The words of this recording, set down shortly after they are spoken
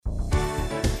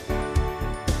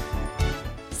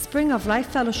Spring of Life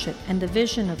Fellowship and the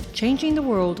vision of changing the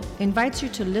world invites you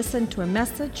to listen to a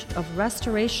message of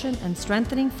restoration and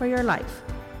strengthening for your life.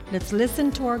 Let's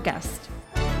listen to our guest.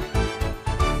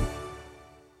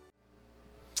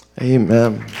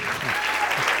 Amen.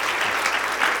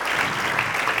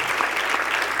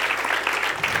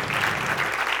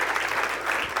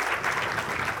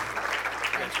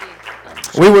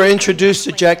 We were introduced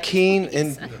to Jack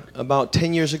Keane about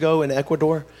 10 years ago in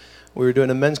Ecuador. We were doing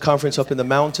a men's conference up in the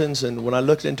mountains, and when I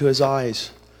looked into his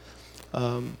eyes,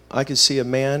 I could see a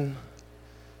man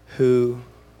who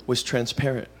was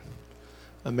transparent,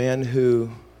 a man who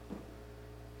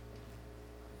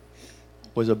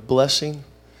was a blessing,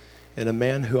 and a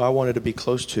man who I wanted to be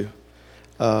close to.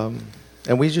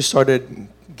 And we just started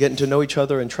getting to know each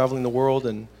other and traveling the world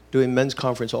and doing men's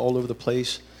conference all over the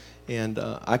place. And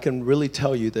I can really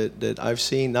tell you that I've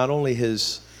seen not only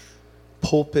his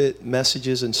pulpit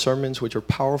messages and sermons, which are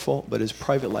powerful, but his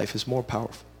private life is more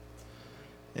powerful.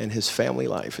 And his family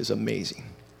life is amazing.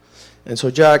 And so,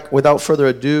 Jack, without further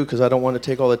ado, because I don't want to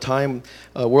take all the time,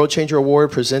 World Changer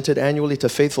Award presented annually to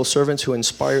faithful servants who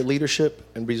inspire leadership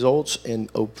and results in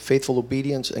faithful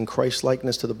obedience and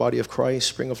Christ-likeness to the body of Christ.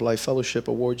 Spring of Life Fellowship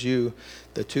awards you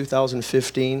the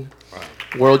 2015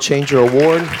 World Changer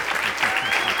Award.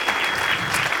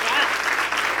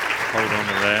 Hold on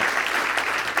to that.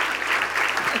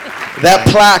 That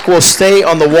plaque will stay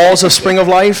on the walls of Spring of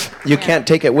Life. You can't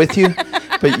take it with you,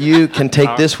 but you can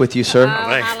take this with you, sir.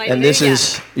 And this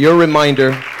is your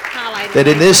reminder that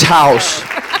in this house,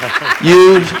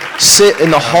 you sit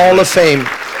in the Hall of Fame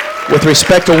with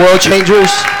respect to world changers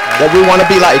that we want to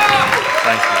be like.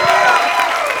 Thank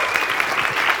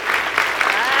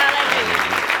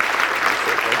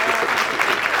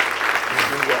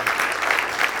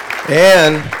you.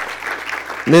 And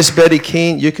Miss Betty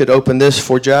Keane, you could open this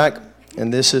for Jack,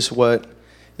 and this is what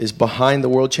is behind the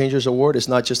World Changers Award. It's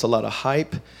not just a lot of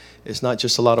hype. It's not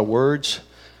just a lot of words.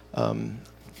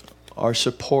 Our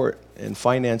support and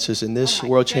finances in this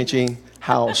world-changing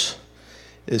house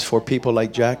is for people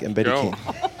like Jack and Betty Keane.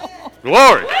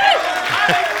 Glory!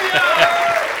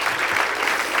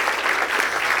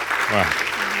 Wow.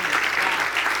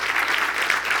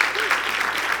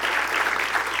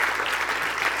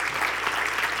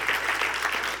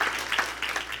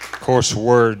 Of course,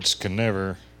 words can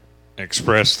never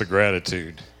express the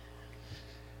gratitude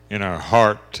in our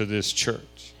heart to this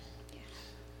church.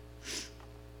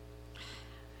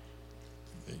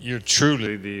 You're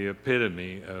truly the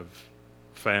epitome of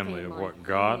family, of what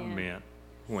God meant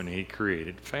when He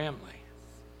created family.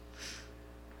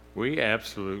 We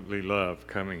absolutely love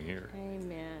coming here.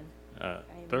 Amen.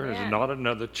 There is not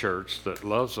another church that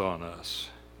loves on us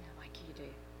like you do.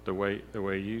 the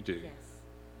way you do. Yes.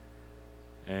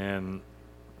 And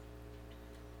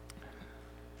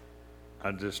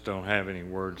I just don't have any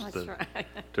words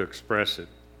to express it.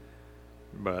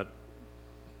 But,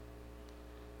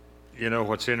 you know,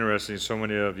 what's interesting, so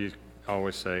many of you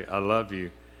always say, I love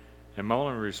you. And my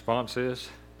only response is,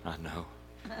 I know.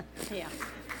 Yeah,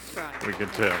 that's right. We can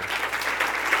tell.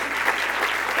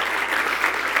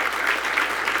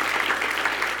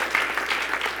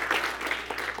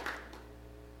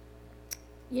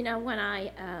 You know, when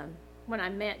I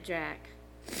met Jack,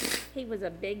 he was a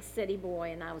big city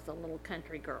boy and I was a little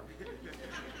country girl.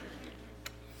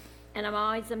 And I'm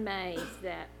always amazed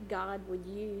that God would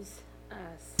use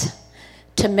us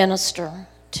to minister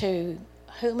to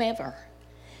whomever.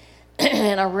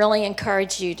 And I really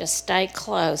encourage you to stay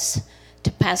close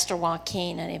to Pastor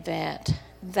Joaquin and Yvette.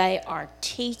 They are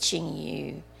teaching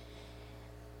you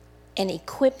and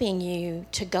equipping you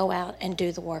to go out and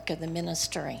do the work of the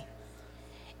ministry.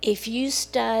 If you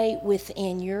stay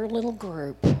within your little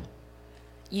group,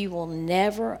 you will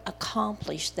never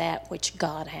accomplish that which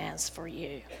God has for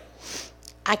you.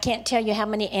 I can't tell you how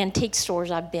many antique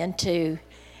stores I've been to,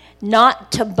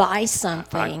 not to buy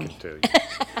something. I can tell you.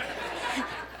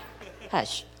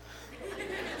 Hush.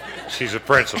 She's a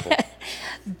principal.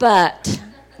 But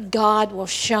God will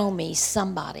show me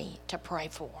somebody to pray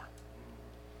for.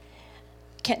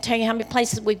 Can't tell you how many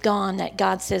places we've gone that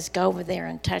God says, go over there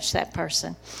and touch that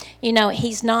person. You know,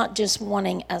 He's not just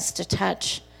wanting us to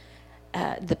touch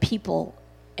the people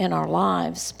in our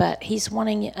lives, but He's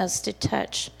wanting us to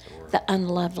touch the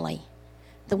unlovely,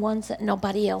 the ones that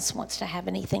nobody else wants to have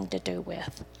anything to do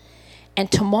with.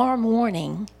 And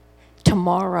tomorrow,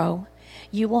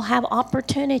 you will have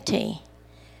opportunity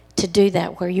to do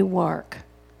that where you work,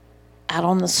 out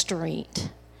on the street.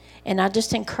 And I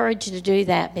just encourage you to do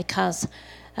that because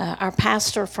our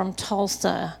pastor from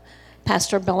Tulsa,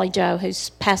 Pastor Billy Joe, who's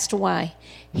passed away,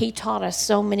 he taught us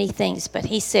so many things, but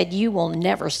he said, you will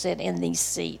never sit in these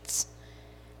seats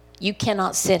You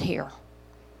cannot sit here.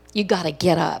 You got to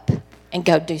get up and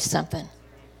go do something.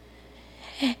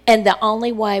 And the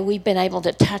only way we've been able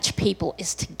to touch people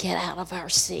is to get out of our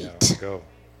seat. Go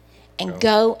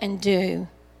and do.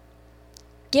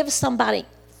 Give somebody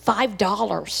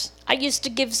 $5. I used to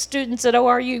give students at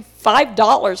ORU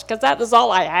 $5 because that was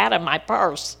all I had in my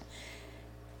purse.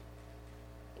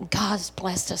 God's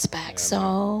blessed us back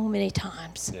so many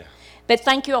times. Yeah. But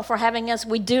thank you all for having us.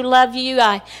 We do love you.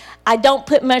 I don't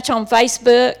put much on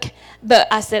Facebook, but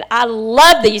I said I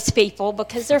love these people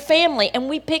because they're family, and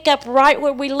we pick up right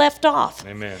where we left off.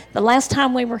 Amen. The last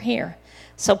time we were here.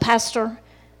 So Pastor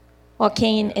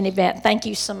Joaquin and Yvette, thank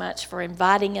you so much for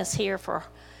inviting us here, for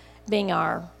being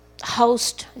our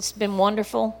host. It's been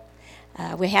wonderful.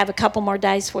 We have a couple more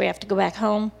days before we have to go back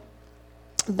home.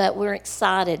 But we're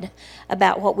excited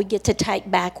about what we get to take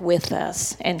back with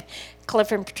us. And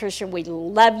Cliff and Patricia, we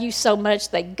love you so much.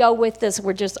 They go with us.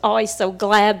 We're just always so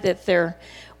glad that they're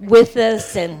with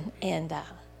us. And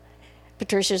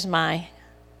Patricia's my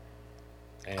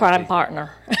crime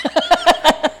partner.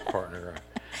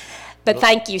 But look,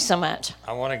 thank you so much.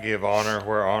 I want to give honor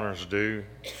where honor's due.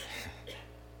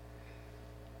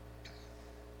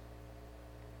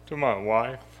 To my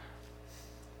wife.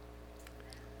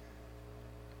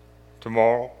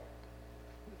 Tomorrow,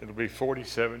 it'll be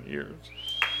 47 years.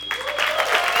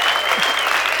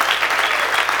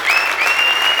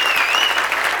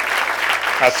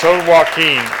 I told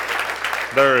Joaquin,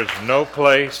 there is no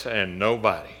place and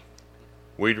nobody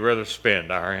we'd rather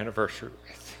spend our anniversary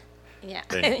with. Yeah,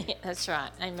 that's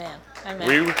right. Amen. Amen.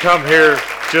 We would come here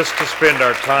just to spend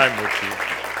our time with you.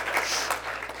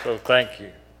 So thank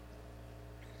you.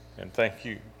 And thank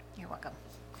you. You're welcome.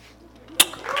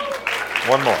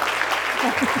 One more.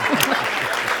 Thank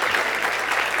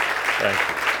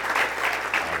you.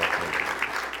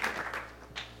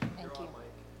 Thank you.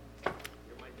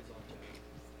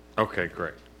 Okay,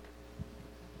 great.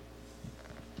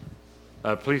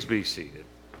 Please be seated.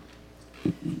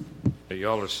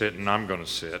 Y'all are sitting, I'm going to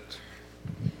sit.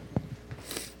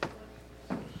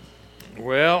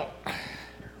 Well,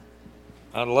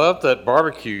 I love that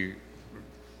barbecue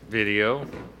video.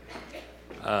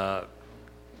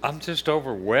 I'm just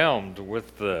overwhelmed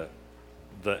with the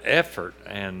effort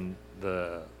and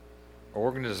the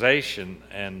organization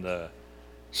and the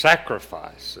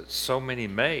sacrifice that so many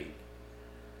made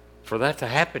for that to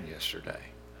happen yesterday.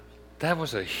 That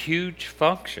was a huge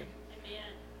function.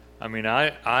 I mean,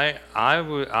 I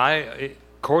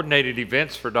coordinated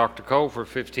events for Dr. Cole for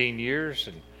 15 years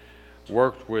and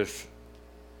worked with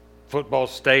football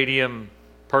stadium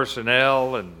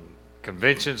personnel and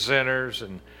convention centers,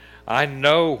 and I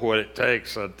know what it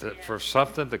takes for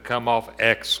something to come off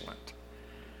excellent.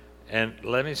 And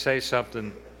let me say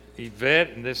something,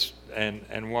 Yvette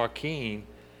and Joaquin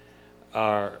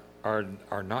are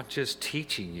not just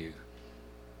teaching you.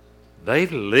 They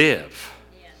live.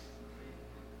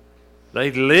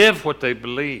 They live what they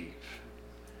believe.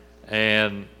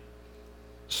 And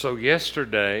so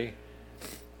yesterday,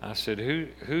 I said,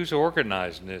 who's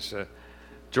organizing this?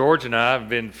 George and I have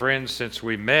been friends since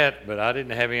we met, but I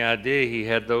didn't have any idea he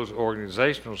had those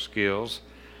organizational skills.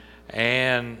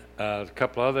 And a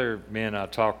couple other men I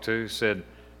talked to said,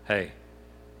 hey,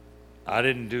 I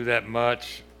didn't do that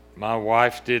much. My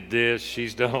wife did this.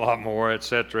 She's done a lot more, et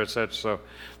cetera, et cetera. So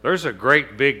there's a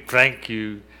great big thank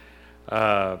you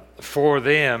for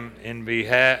them in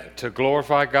behalf to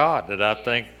glorify God that I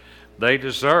think they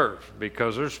deserve,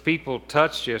 because there's people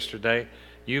touched yesterday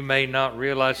you may not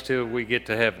realize till we get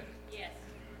to heaven. Yes.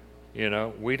 You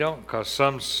know, we don't, because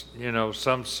some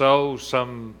sow,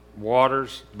 some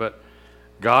waters, but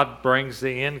God brings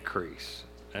the increase.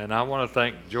 And I want to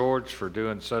thank George for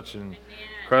doing such an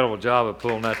incredible job of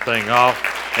pulling that thing off.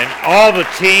 And all the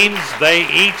teams, they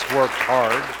each worked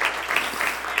hard.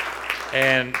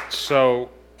 And so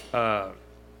I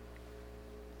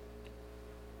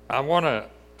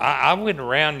went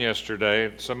around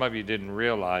yesterday. Some of you didn't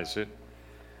realize it.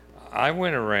 I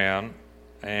went around,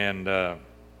 and I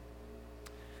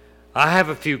have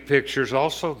a few pictures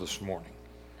also this morning.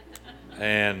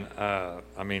 And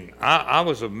I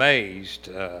was amazed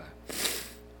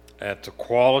at the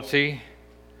quality.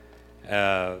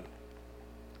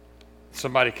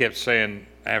 Somebody kept saying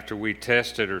after we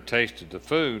tested or tasted the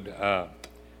food, "Do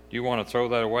you want to throw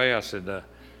that away?" I said,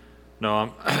 "No,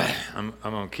 I'm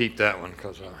going to keep that one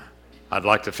because I'd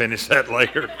like to finish that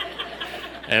later."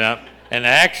 And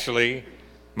actually,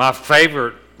 my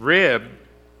favorite rib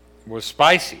was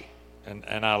spicy,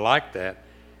 and I liked that.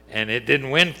 And it didn't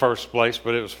win first place,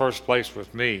 but it was first place for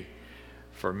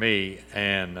me.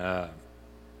 And let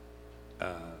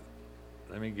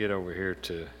me get over here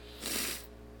to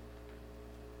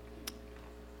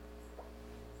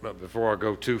But before I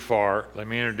go too far, let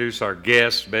me introduce our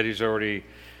guests. Betty's already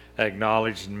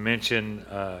acknowledged and mentioned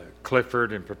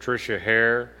Clifford and Patricia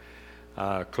Hare.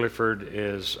 Clifford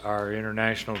is our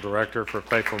International Director for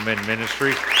Faithful Men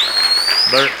Ministries.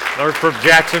 They're from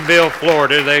Jacksonville,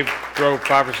 Florida. They drove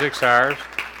 5 or 6 hours.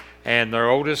 And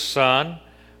their oldest son,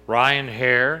 Ryan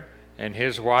Hare, and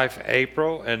his wife,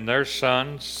 April, and their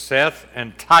sons, Seth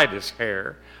and Titus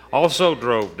Hare, also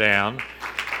drove down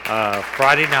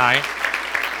Friday night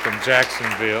from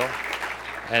Jacksonville.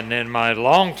 And then my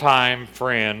longtime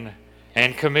friend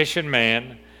and commission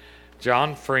man,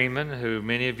 John Freeman, who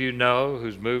many of you know,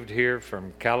 who's moved here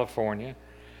from California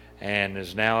and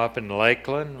is now up in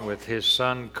Lakeland with his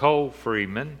son Cole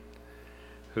Freeman,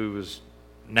 who was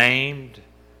named,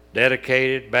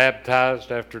 dedicated,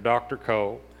 baptized after Dr.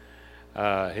 Cole,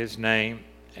 his name,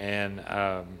 and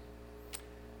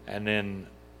then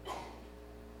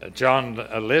John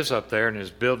lives up there and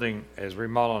is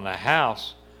remodeling a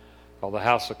house called the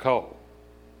House of Cole.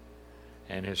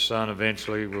 And his son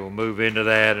eventually will move into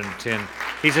that and attend.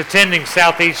 He's attending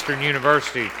Southeastern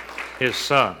University, his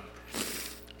son.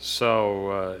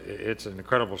 So it's an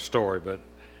incredible story, but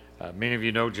many of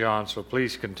you know John, so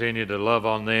please continue to love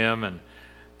on them. And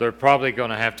they're probably going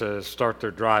to have to start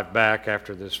their drive back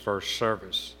after this first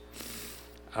service.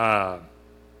 But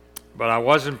I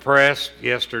was impressed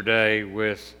yesterday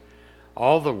with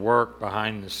all the work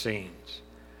behind the scenes.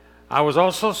 I was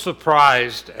also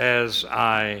surprised as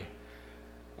I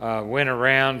went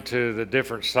around to the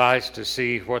different sites to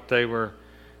see what they were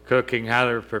cooking, how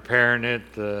they were preparing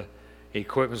it, the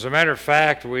equipment. As a matter of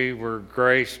fact, we were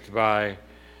graced by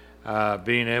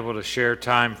being able to share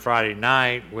time Friday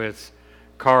night with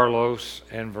Carlos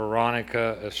and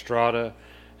Veronica Estrada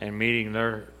and meeting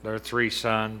their 3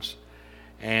 sons.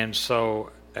 And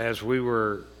so as we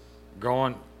were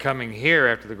coming here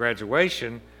after the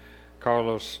graduation,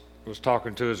 Carlos was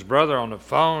talking to his brother on the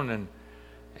phone,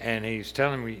 and he's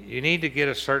telling me, you need to get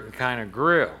a certain kind of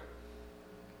grill.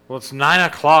 Well, it's 9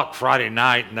 o'clock Friday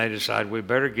night, and they decide we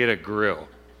better get a grill.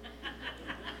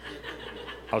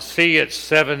 I'll see you at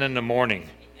 7 in the morning.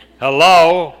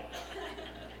 Hello?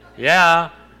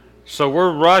 Yeah. So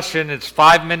we're rushing. It's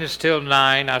 5 minutes till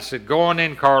 9. I said, go on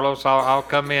in, Carlos. I'll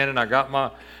come in. And I got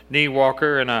my knee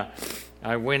walker, and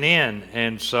I went in.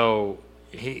 And so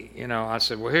I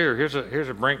said, well, here's a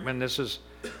Brinkman. This is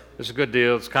a good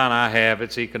deal. It's kind of I have.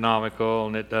 It's economical,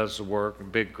 and it does the work. A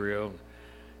big grill.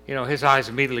 His eyes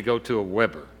immediately go to a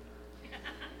Weber.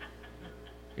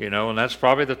 And that's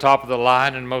probably the top of the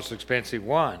line and most expensive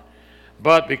one.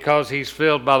 But because he's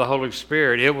filled by the Holy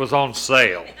Spirit, it was on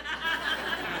sale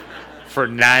for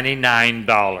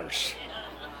 $99.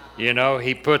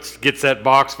 He gets that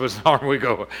box with his arm, we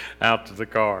go out to the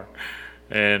car.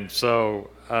 And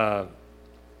so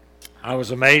I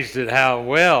was amazed at how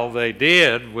well they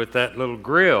did with that little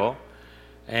grill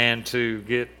and to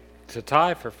get to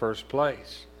tie for first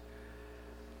place.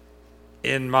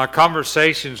 In my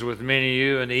conversations with many of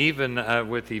you and even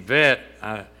with Yvette,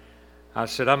 I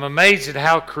said, I'm amazed at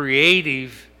how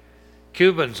creative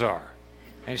Cubans are.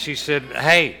 And she said,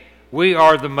 hey, we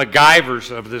are the MacGyvers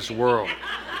of this world.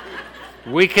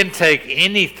 We can take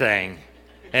anything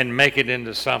and make it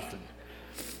into something.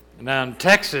 Now in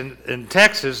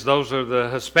Texas, those are the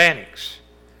Hispanics,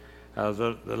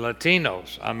 the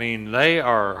Latinos. I mean, they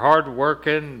are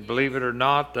hardworking, believe it or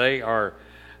not. They are,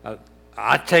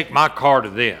 I take my car to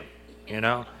them,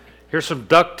 Here's some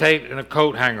duct tape and a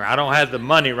coat hanger. I don't have the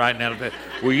money right now.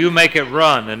 Will you make it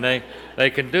run? And they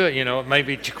can do it, It may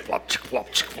be chick-flop, chick-flop,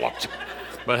 chick-flop, chick.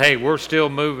 But hey, we're still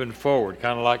moving forward,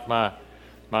 kind of like my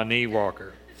knee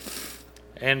walker.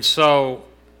 And so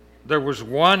there was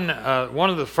one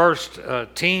of the first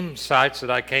team sites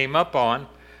that I came up on.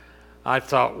 I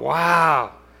thought,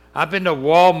 wow, I've been to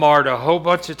Walmart a whole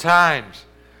bunch of times,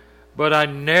 but I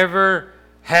never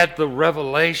had the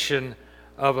revelation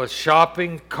of a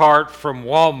shopping cart from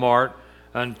Walmart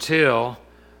until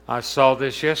I saw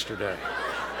this yesterday.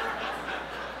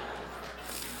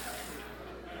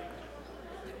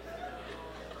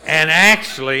 And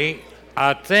actually,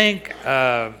 I think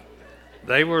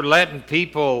they were letting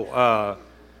people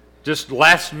just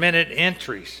last-minute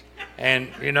entries. And,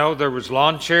 there was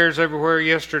lawn chairs everywhere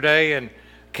yesterday, and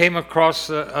came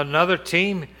across another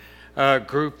team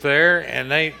group there, and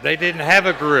they didn't have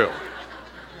a grill.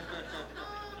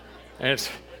 And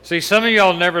see, some of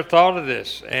y'all never thought of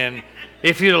this. And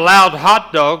if you'd allowed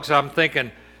hot dogs, I'm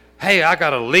thinking, hey, I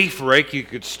got a leaf rake. You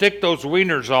could stick those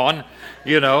wieners on,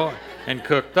 and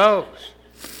cook those.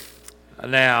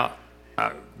 Now,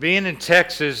 being in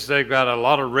Texas, they've got a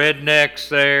lot of rednecks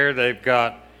there. They've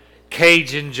got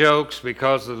Cajun jokes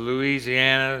because of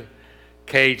Louisiana,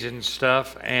 Cajun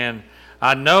stuff, and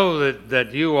I know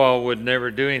that you all would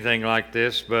never do anything like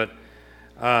this, but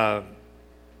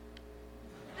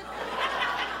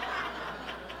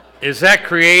is that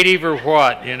creative or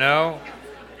what, you know?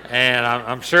 And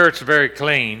I'm sure it's very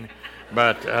clean,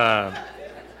 but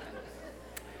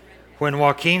when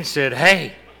Joaquin said,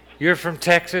 "Hey, you're from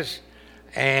Texas,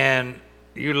 and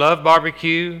you love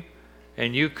barbecue,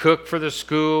 and you cook for the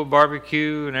school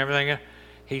barbecue and everything,"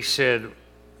 he said,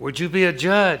 "Would you be a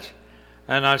judge?"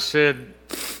 And I said,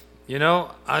 "You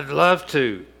know, I'd love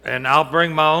to, and I'll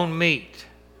bring my own meat."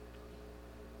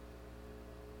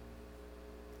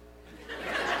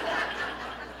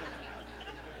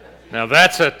 Now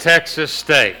that's a Texas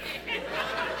steak.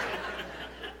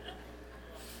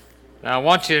 Now I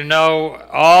want you to know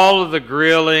all of the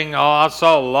grilling, I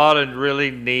saw a lot of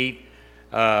really neat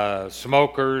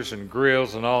smokers and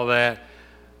grills and all that.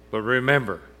 But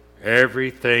remember,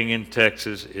 everything in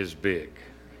Texas is big.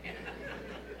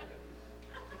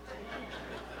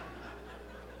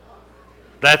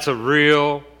 That's a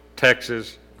real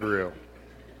Texas grill.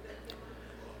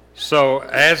 So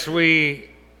as we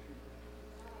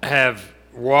have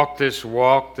walked this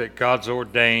walk that God's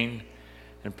ordained,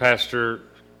 and Pastor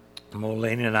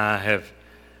Moline and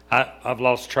I've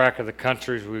lost track of the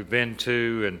countries we've been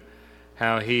to and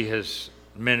how he has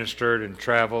ministered and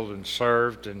traveled and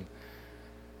served. And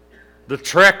the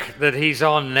trek that he's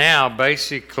on now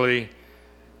basically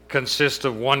consists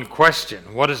of one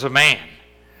question: what is a man?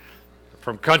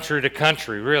 From country to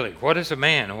country, really. What is a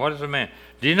man? What is a man?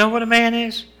 Do you know what a man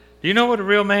is? Do you know what a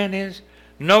real man is?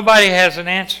 Nobody has an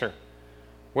answer.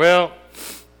 Well,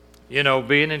 you know,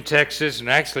 being in Texas, and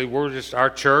actually our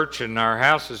church and our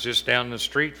house is just down the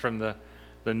street from the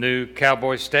new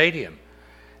Cowboy Stadium.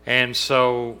 And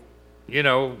so, you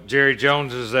know, Jerry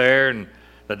Jones is there and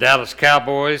the Dallas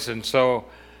Cowboys. And so,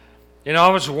 you know, I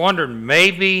was wondering,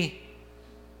 maybe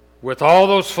with all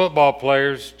those football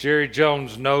players, Jerry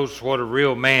Jones knows what a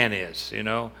real man is, you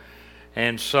know.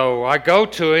 And so I go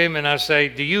to him and I say,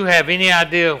 "Do you have any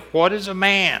idea what is a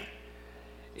man?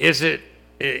 Is it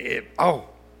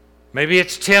maybe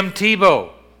it's Tim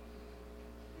Tebow."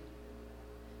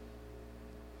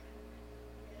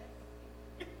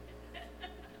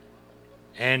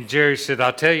 And Jerry said,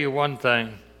 "I'll tell you one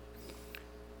thing.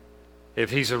 If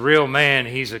he's a real man,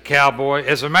 he's a cowboy."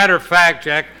 As a matter of fact,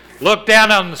 Jack, look down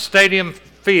on the stadium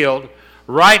field.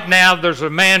 Right now, there's a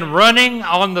man running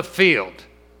on the field.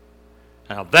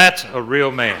 Now, that's a real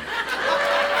man.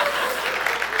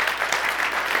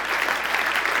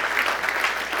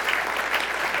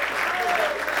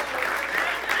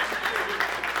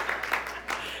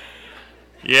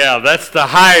 Yeah, that's the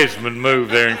Heisman move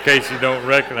there, in case you don't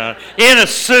recognize it. In a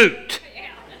suit.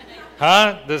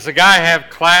 Huh? Does the guy have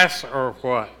class or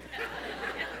what?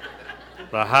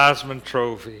 The Heisman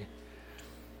Trophy.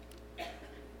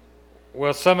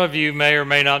 Well, some of you may or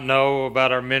may not know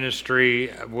about our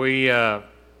ministry. We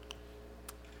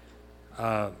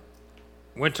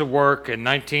went to work in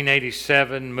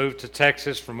 1987, moved to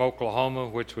Texas from Oklahoma,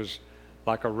 which was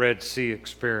like a Red Sea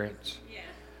experience,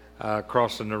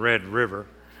 crossing the Red River.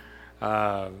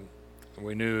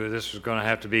 We knew this was going to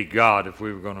have to be God if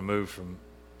we were going to move from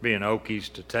being Okies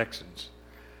to Texans.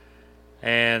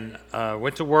 And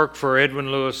went to work for Edwin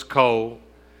Lewis Cole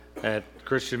at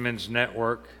Christian Men's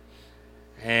Network,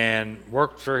 and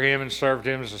worked for him and served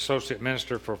him as associate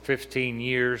minister for 15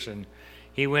 years. And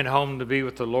he went home to be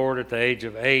with the Lord at the age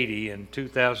of 80 in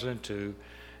 2002.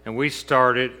 And we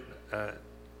started,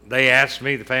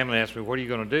 the family asked me, "What are you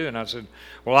going to do?" And I said,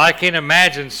 "Well, I can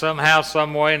imagine somehow,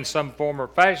 some way, in some form or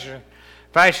fashion,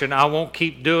 I won't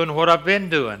keep doing what I've been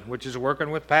doing, which is working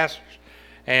with pastors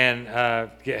and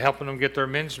helping them get their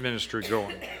men's ministry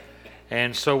going."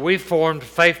 And so we formed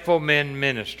Faithful Men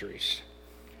Ministries.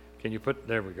 Can you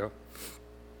there we go.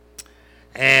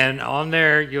 And on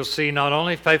there, you'll see not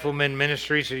only Faithful Men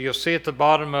Ministries, you'll see at the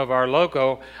bottom of our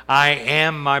logo, "I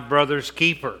am my brother's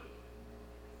keeper."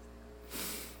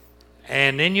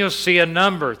 And then you'll see a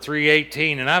number,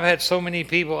 318. And I've had so many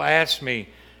people ask me,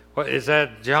 "What is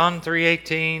that, John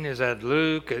 3:18? Is that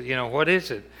Luke? You know, what is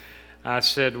it?" I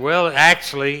said, "Well,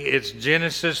 actually, it's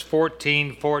Genesis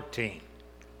 14:14.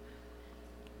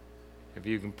 If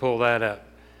you can pull that up.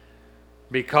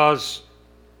 Because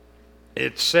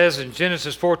it says in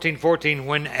Genesis 14:14,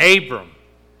 when Abram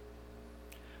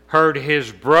heard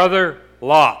his brother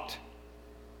Lot,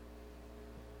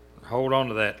 hold on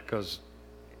to that because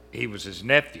he was his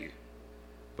nephew,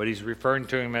 but he's referring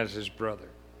to him as his brother.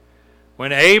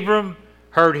 When Abram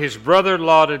heard his brother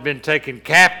Lot had been taken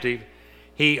captive,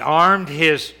 he armed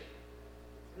his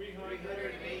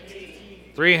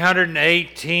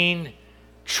 318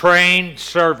 trained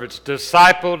servants,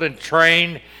 discipled and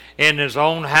trained in his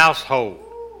own household.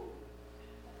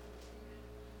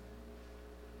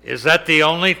 Is that the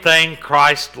only thing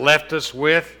Christ left us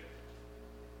with?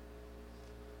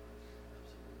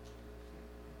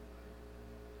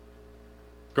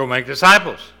 Go make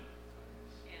disciples.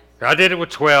 God did it with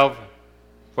 12.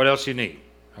 What else you need?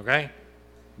 Okay?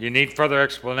 You need further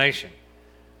explanation.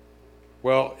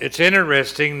 Well, it's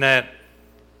interesting that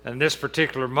in this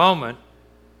particular moment,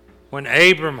 when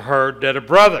Abram heard that a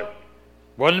brother,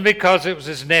 wasn't because it was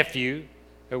his nephew,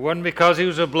 it wasn't because he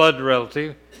was a blood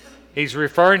relative, he's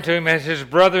referring to him as his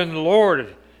brother in the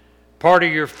Lord, part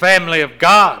of your family of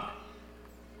God.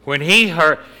 When he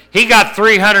heard, he got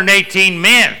 318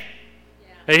 men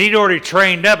that he'd already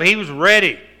trained up. He was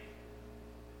ready.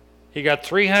 He got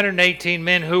 318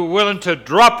 men who were willing to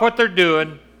drop what they're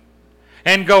doing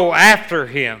and go after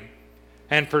him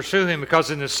and pursue him. Because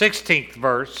in the 16th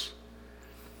verse,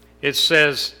 it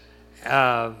says,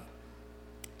 so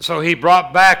he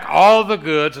brought back all the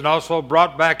goods and also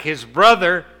brought back his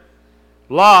brother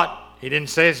Lot, he didn't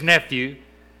say his nephew,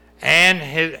 and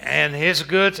his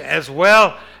goods, as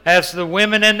well as the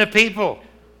women and the people.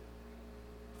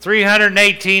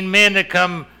 318 men that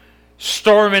come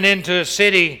storming into a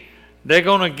city, they're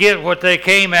going to get what they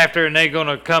came after, and they're going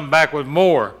to come back with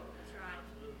more.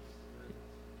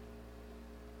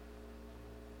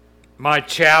 My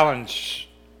challenge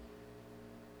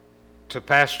to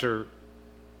Pastor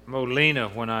Molina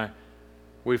when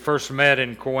we first met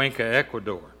in Cuenca,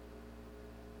 Ecuador,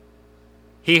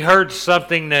 he heard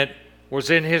something that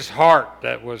was in his heart,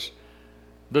 that was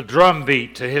the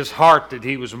drumbeat to his heart that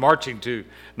he was marching to,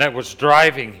 that was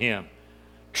driving him.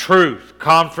 Truth,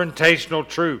 confrontational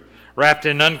truth, wrapped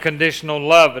in unconditional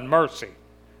love and mercy.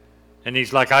 And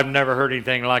he's like, I've never heard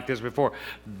anything like this before.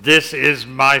 This is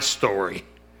my story.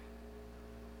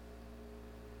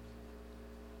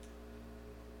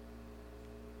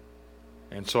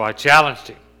 And so I challenged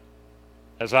him,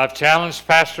 as I've challenged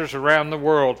pastors around the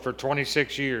world for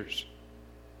 26 years.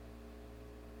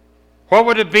 What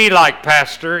would it be like,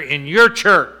 Pastor, in your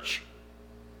church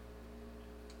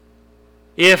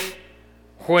if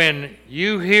when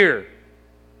you hear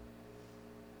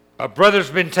a brother's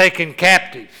been taken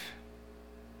captive,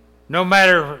 no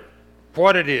matter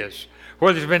what it is,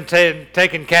 whether he's been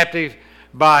taken captive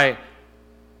by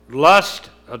lust,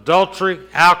 adultery,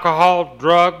 alcohol,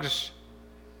 drugs,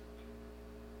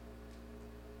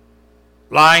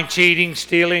 lying, cheating,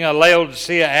 stealing, a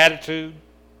Laodicea attitude,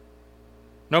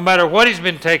 no matter what he's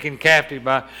been taken captive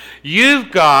by,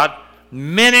 you've got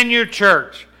men in your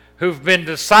church who've been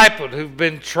discipled, who've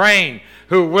been trained,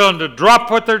 who are willing to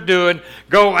drop what they're doing,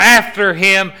 go after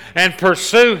him and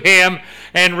pursue him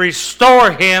and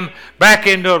restore him back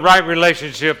into a right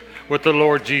relationship with the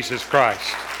Lord Jesus Christ.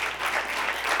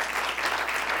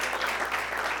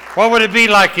 What would it be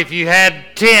like if you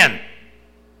had 10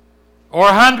 or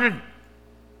 100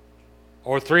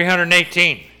 or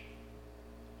 318?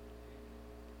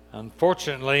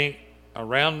 Unfortunately,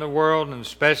 around the world, and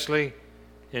especially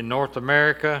in North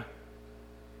America,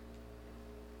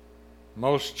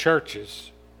 most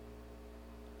churches,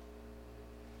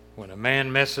 when a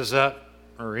man messes up,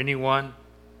 or anyone,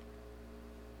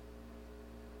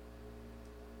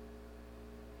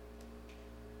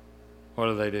 what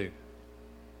do?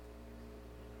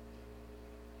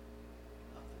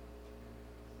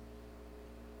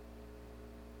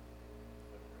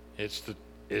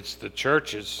 It's the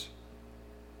churches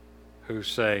who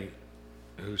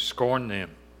scorn them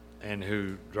and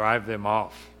who drive them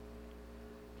off.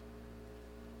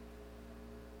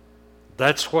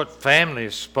 That's what family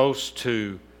is supposed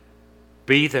to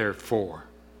be there for.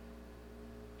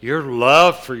 Your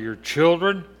love for your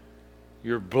children,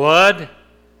 your blood,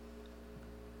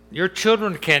 your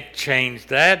children can't change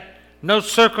that. No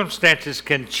circumstances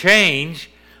can change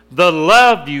the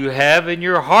love you have in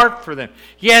your heart for them.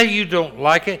 Yeah, you don't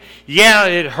like it. Yeah,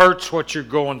 it hurts what you're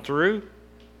going through.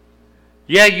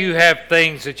 Yeah, you have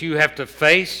things that you have to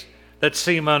face that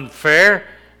seem unfair,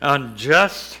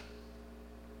 unjust.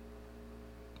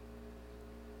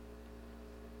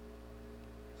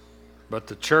 But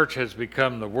the church has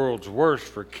become the world's worst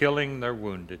for killing their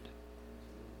wounded.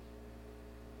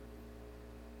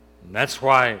 And that's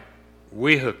why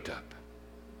we hooked up.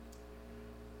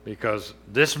 Because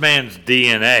this man's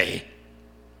DNA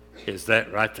is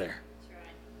that right there.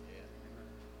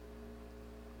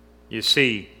 You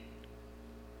see,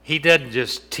 he doesn't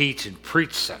just teach and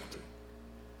preach something.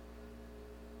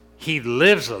 He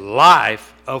lives a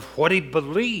life of what he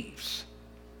believes.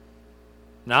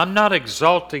 Now, I'm not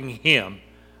exalting him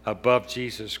above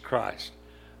Jesus Christ,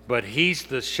 but he's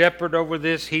the shepherd over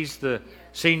this. He's the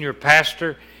senior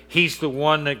pastor. He's the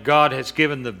one that God has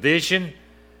given the vision,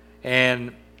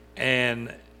 and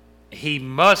he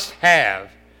must have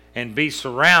and be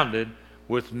surrounded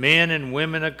with men and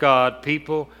women of God,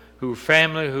 people who are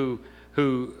family,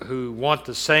 who want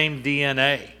the same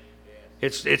DNA.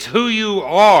 It's who you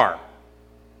are.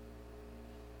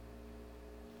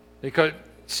 Because,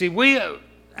 see, you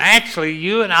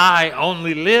and I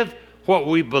only live what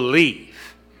we believe.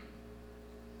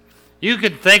 You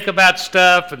can think about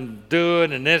stuff and do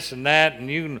it and this and that, and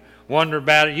you can wonder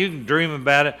about it, you can dream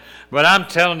about it, but I'm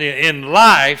telling you, in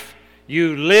life,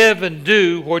 you live and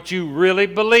do what you really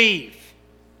believe.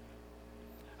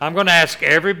 I'm going to ask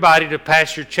everybody to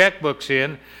pass your checkbooks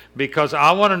in because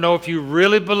I want to know if you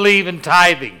really believe in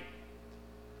tithing.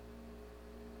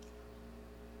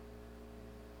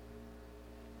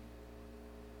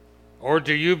 Or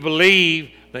do you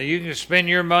believe that you can spend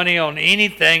your money on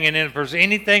anything, and then if there's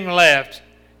anything left,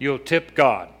 you'll tip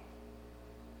God?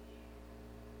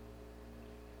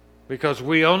 Because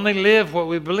we only live what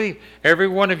we believe. Every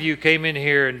one of you came in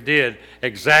here and did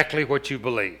exactly what you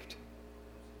believed.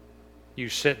 You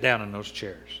sit down in those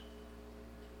chairs.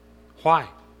 Why?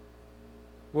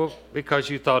 Well, because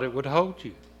you thought it would hold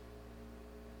you.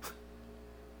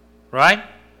 Right?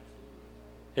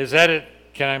 Is that it?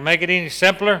 Can I make it any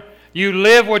simpler? You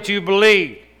live what you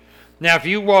believe. Now, if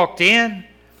you walked in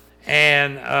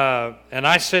and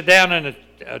I sat down in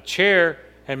a chair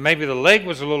and maybe the leg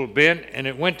was a little bent and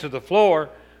it went to the floor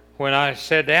when I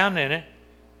sat down in it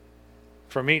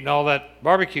from eating all that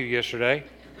barbecue yesterday,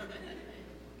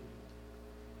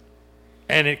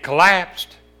 and it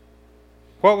collapsed,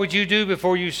 what would you do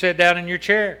before you sat down in your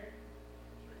chair?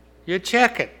 You'd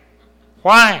check it.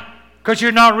 Why? Because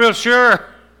you're not real sure.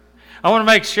 I want to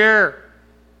make sure.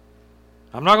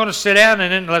 I'm not going to sit down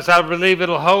in it unless I believe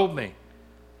it'll hold me.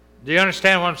 Do you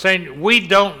understand what I'm saying? We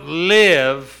don't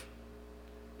live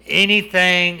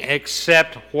anything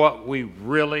except what we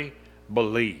really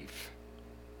believe.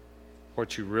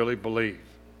 What you really believe.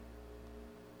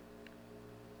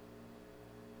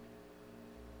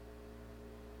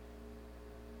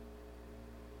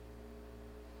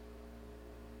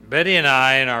 Betty and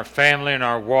I, and our family, and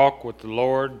our walk with the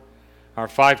Lord, our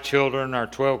 5 children, our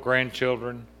 12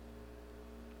 grandchildren,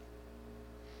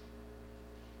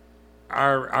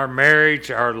 our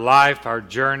marriage, our life, our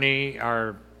journey,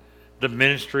 the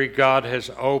ministry God has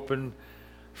opened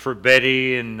for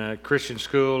Betty in Christian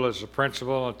school as a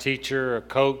principal, a teacher, a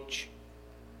coach,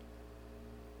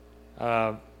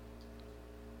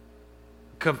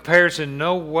 compares in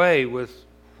no way with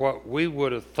what we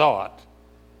would have thought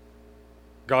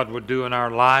God would do in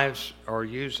our lives or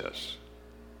use us.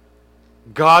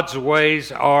 God's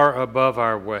ways are above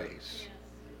our ways.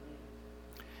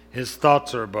 His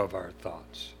thoughts are above our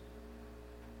thoughts.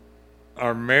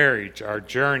 Our marriage, our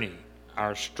journey,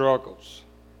 our struggles,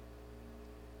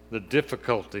 the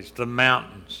difficulties, the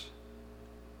mountains,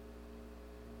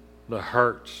 the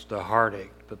hurts, the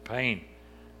heartache, the pain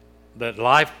that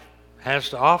life has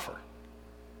to offer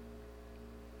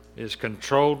is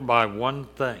controlled by one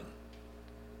thing.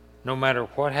 No matter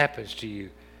what happens to you,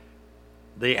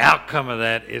 the outcome of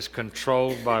that is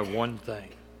controlled by one thing.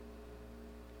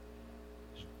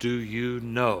 Do you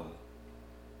know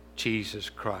Jesus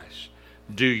Christ?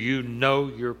 Do you know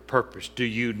your purpose? Do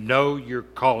you know your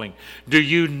calling? Do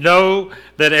you know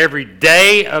that every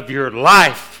day of your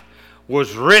life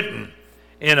was written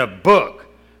in a book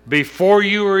before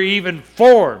you were even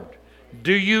formed?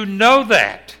 Do you know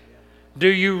that? Do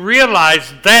you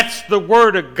realize that's the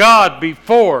Word of God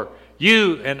before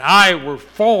you and I were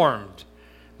formed?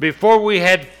 Before we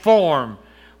had form,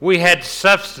 we had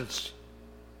substance.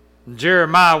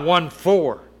 Jeremiah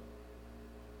 1:4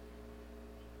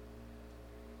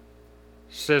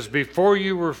 says, before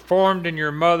you were formed in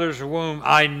your mother's womb,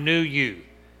 I knew you.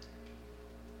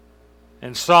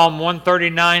 In Psalm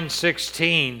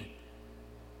 139:16,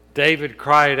 David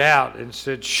cried out and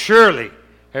said, surely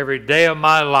every day of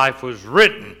my life was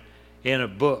written in a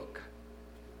book.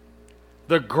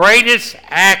 The greatest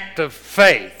act of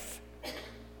faith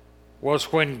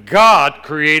was when God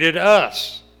created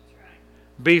us.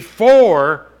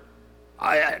 Before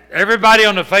everybody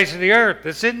on the face of the earth,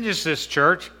 this isn't just this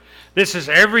church, this is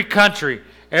every country,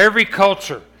 every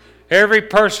culture, every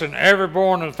person ever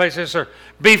born on the face of this earth.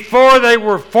 Before they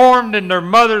were formed in their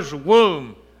mother's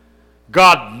womb,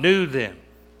 God knew them.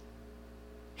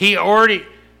 He already,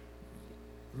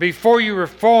 before you were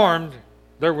formed,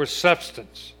 there was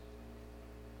substance.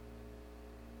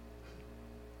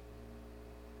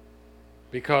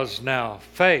 Because now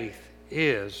faith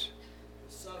is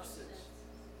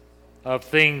of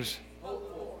things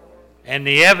and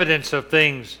the evidence of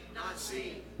things not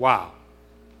seen. Wow.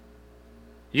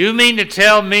 You mean to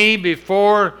tell me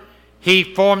before he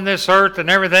formed this earth and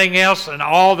everything else and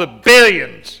all the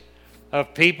billions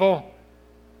of people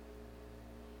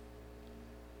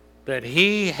that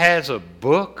he has a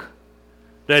book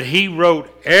that he wrote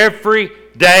every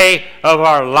day of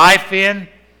our life in?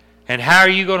 And how are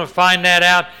you going to find that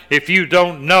out if you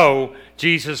don't know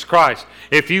Jesus Christ?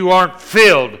 If you aren't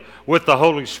filled with the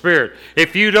Holy Spirit?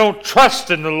 If you don't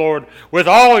trust in the Lord with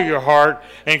all your heart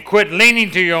and quit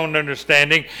leaning to your own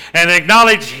understanding and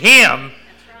acknowledge Him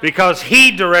because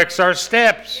He directs our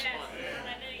steps?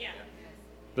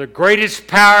 The greatest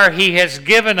power He has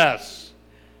given us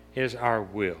is our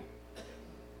will.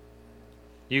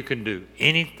 You can do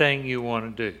anything you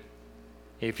want to do.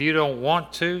 If you don't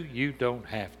want to, you don't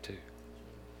have to.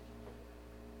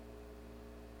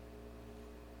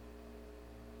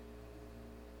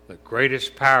 The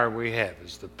greatest power we have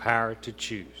is the power to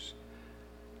choose.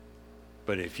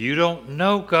 But if you don't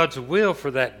know God's will for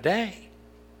that day,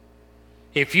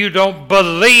 if you don't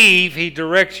believe He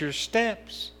directs your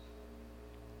steps,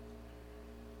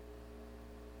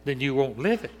 then you won't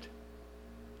live it.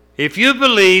 If you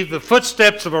believe the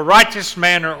footsteps of a righteous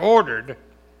man are ordered,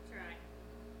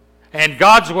 and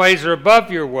God's ways are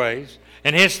above your ways,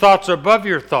 and His thoughts are above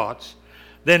your thoughts,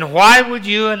 then why would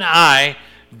you and I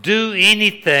do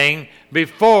anything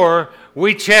before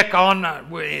we check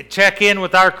in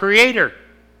with our Creator?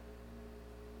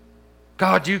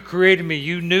 God, you created me.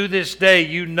 You knew this day.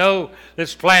 You know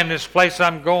this plan, this place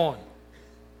I'm going.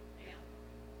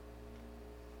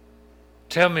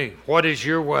 Tell me, what is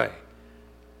your way?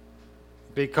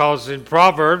 Because in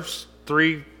Proverbs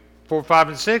 3, 4, 5,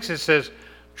 and 6, it says,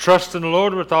 trust in the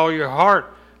Lord with all your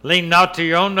heart. Lean not to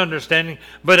your own understanding,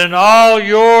 but in all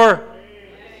your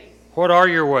ways. What are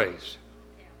your ways?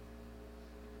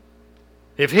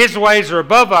 If His ways are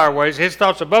above our ways, His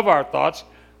thoughts above our thoughts,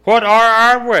 what are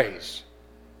our ways?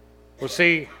 Well,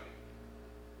 see,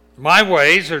 my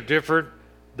ways are different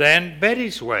than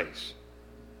Betty's ways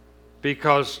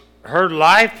because her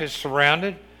life is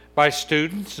surrounded by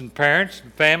students and parents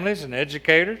and families and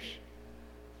educators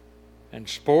and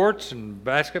sports and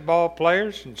basketball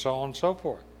players and so on and so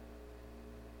forth.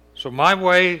 So my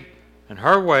way and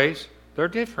her ways, they're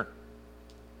different.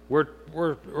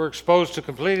 We're exposed to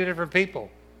completely different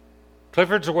people.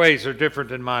 Clifford's ways are different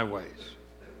than my ways.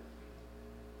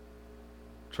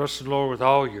 Trust in the Lord with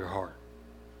all your heart.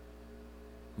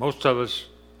 Most of us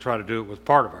try to do it with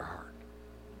part of our heart.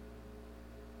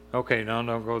 Okay, no,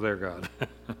 don't go there, God.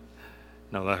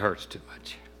 No, that hurts too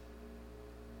much.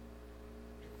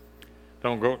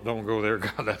 Don't go there,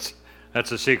 God.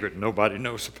 That's a secret nobody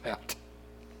knows about.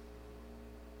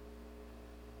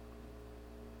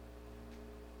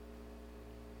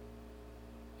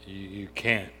 You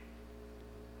can't.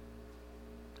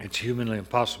 It's humanly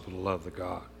impossible to love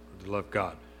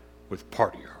God with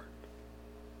part of your heart.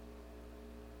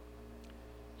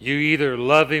 You either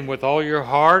love Him with all your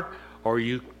heart or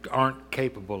you aren't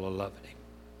capable of loving Him.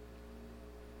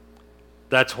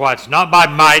 That's why it's not by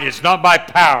might, it's not by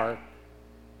power,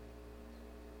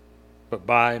 but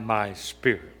by my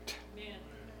Spirit.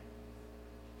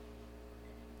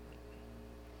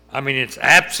 I mean, it's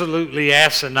absolutely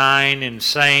asinine,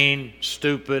 insane,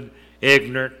 stupid,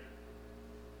 ignorant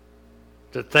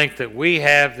to think that we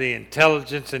have the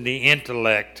intelligence and the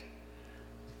intellect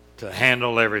to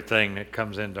handle everything that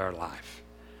comes into our life.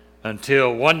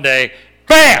 Until one day,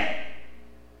 bam!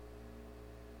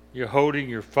 You're holding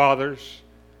your father's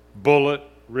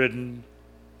bullet-ridden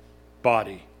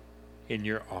body in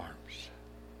your arms.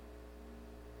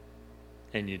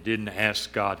 And you didn't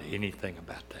ask God anything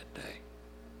about that day.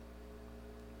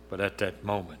 But at that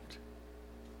moment,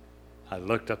 I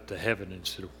looked up to heaven and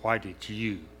said, why did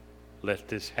you let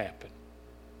this happen?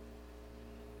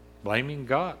 Blaming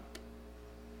God.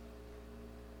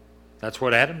 That's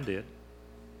what Adam did.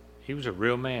 He was a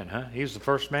real man, huh? He was the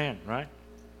first man, right?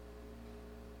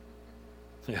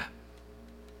 Yeah.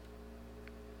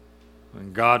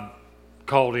 And God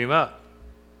called him up.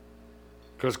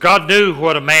 Because God knew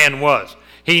what a man was.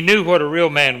 He knew what a real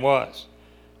man was.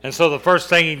 And so the first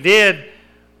thing He did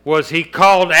was He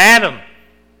called Adam,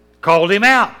 called him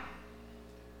out.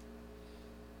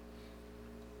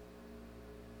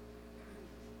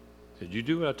 Did you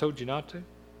do what I told you not to?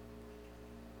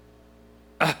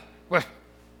 Well,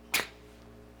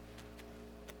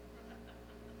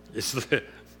 it's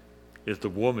the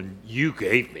woman you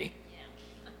gave me.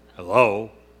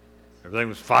 Hello? Everything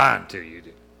was fine till you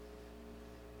did.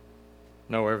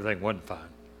 No, everything wasn't fine.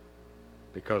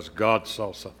 Because God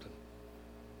saw something.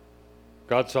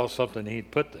 God saw something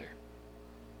He'd put there.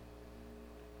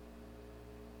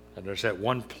 And there's that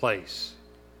one place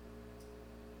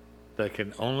that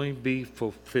can only be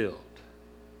fulfilled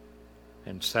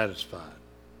and satisfied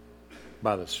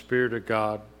by the Spirit of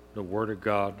God, the Word of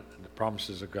God, and the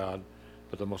promises of God.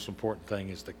 But the most important thing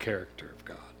is the character of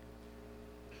God.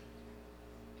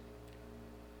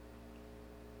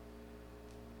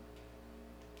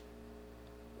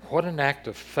 What an act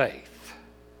of faith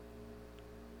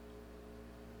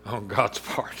on God's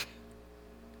part.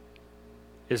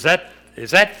 Is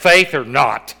that faith or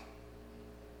not?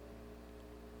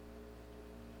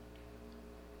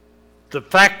 The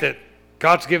fact that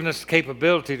God's given us the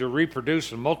capability to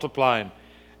reproduce and multiply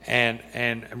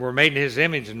and we're made in His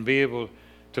image and be able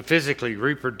to physically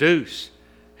reproduce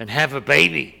and have a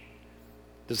baby.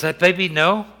 Does that baby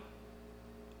know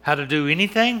how to do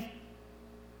anything?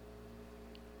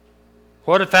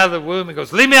 What if out of the womb it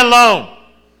goes, leave me alone.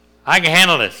 I can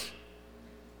handle this.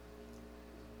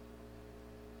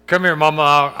 Come here, Mama.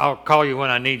 I'll call you when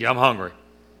I need you. I'm hungry.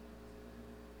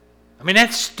 I mean,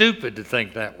 that's stupid to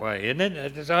think that way, isn't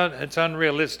it? It's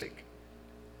unrealistic.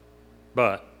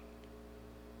 But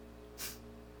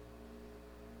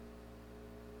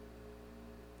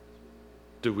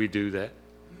do we do that?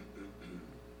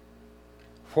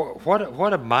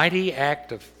 What a mighty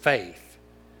act of faith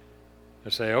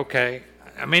to say, okay,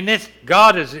 I mean,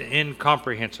 God is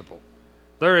incomprehensible.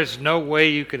 There is no way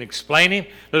you can explain Him.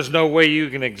 There's no way you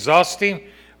can exhaust Him.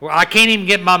 Well, I can't even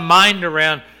get my mind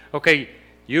around, okay,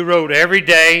 you wrote every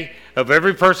day of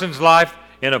every person's life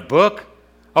in a book.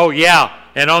 Oh, yeah,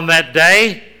 and on that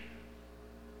day,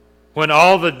 when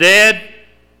all the dead,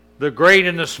 the great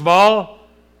and the small,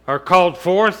 are called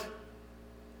forth,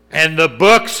 and the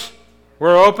books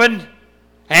were opened,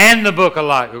 and the book of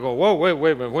life. We go, whoa, wait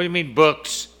a minute, what do you mean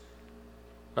books?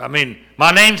 I mean,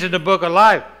 my name's in the book of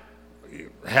life.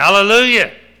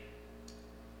 Hallelujah.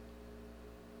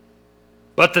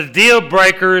 But the deal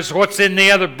breaker is what's in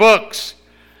the other books.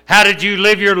 How did you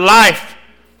live your life?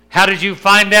 How did you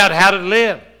find out how to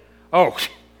live? Oh,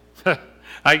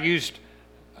 I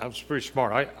was pretty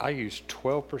smart. I used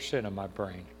 12% of my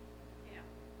brain.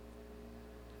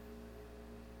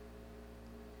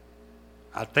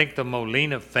 I think the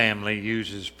Molina family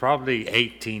uses probably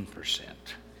 18%.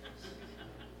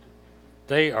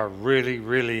 They are really,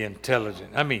 really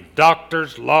intelligent. I mean,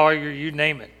 doctors, lawyer, you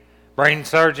name it. Brain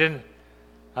surgeon.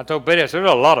 I told Betty, I said,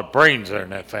 there's a lot of brains there in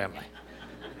that family.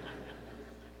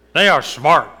 They are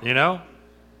smart, you know.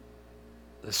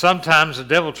 Sometimes the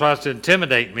devil tries to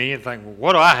intimidate me and think, well,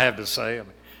 what do I have to say? I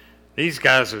mean, these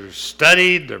guys are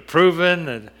studied, they're proven,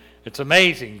 and it's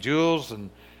amazing. Jules and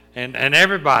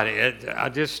everybody. I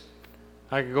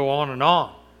could go on and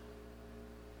on.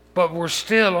 But we're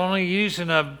still only using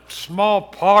a small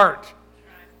part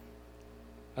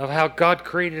of how God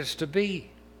created us to be.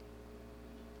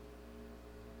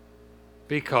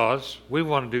 Because we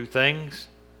want to do things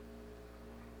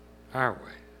our way.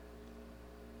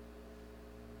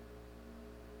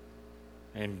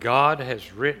 And God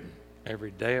has written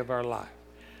every day of our life.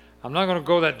 I'm not going to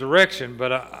go that direction,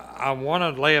 but I want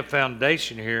to lay a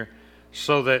foundation here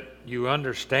so that you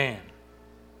understand.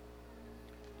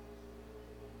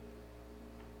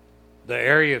 The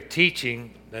area of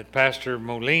teaching that Pastor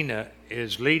Molina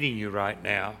is leading you right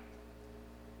now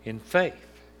in faith.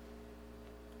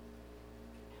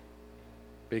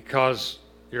 Because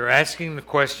you're asking the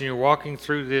question, you're walking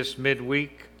through this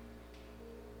midweek.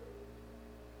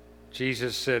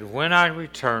 Jesus said, when I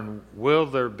return, will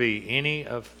there be any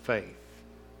of faith?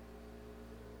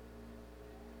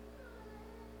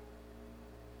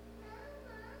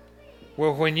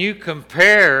 Well, when you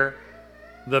compare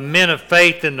the men of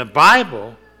faith in the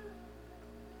Bible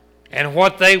and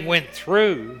what they went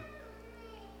through,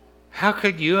 how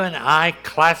could you and I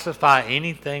classify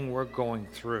anything we're going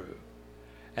through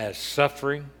as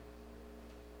suffering?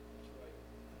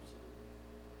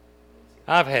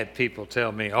 I've had people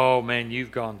tell me, oh man,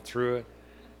 you've gone through it.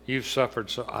 You've suffered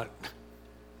so.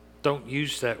 Don't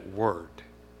use that word.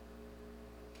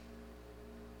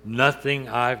 Nothing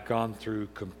I've gone through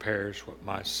compares what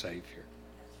my Savior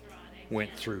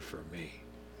went through for me.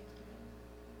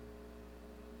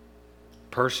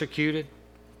 Persecuted?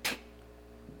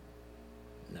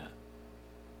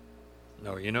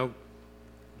 No, you know,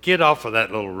 get off of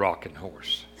that little rocking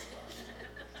horse.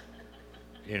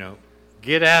 You know,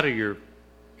 get out of your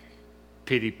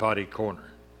pity-potty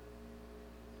corner.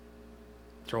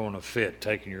 Throwing a fit,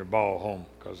 taking your ball home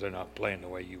because they're not playing the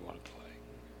way you want to play.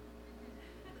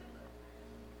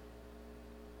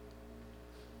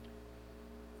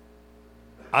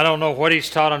 I don't know what he's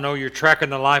taught. I know you're tracking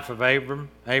the life of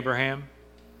Abraham.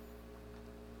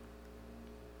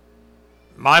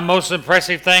 My most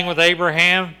impressive thing with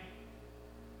Abraham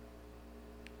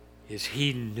is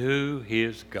he knew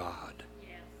his God.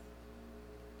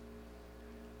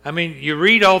 I mean, you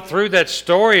read all through that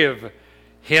story of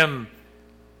him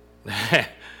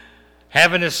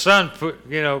having his son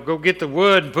go get the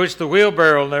wood and push the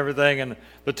wheelbarrow and everything, and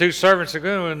the two servants are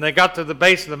going, and they got to the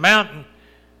base of the mountain.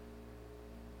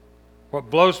 What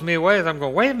blows me away is I'm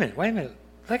going, wait a minute,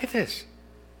 look at this.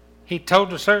 He told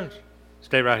the servants,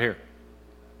 stay right here.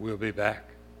 We'll be back.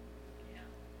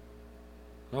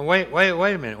 No, wait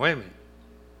a minute.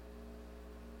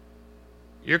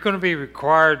 You're going to be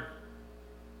required,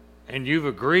 and you've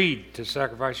agreed to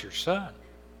sacrifice your son.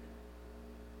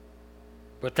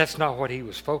 But that's not what he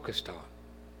was focused on.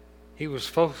 He was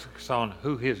focused on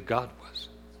who his God was.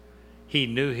 He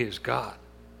knew his God.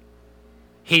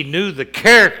 He knew the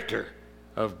character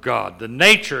of God, the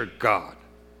nature of God,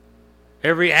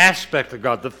 every aspect of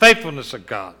God, the faithfulness of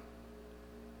God,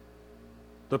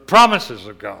 the promises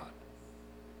of God.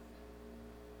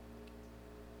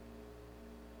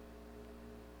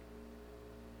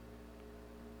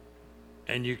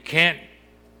 And you can't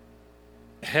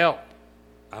help.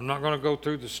 I'm not going to go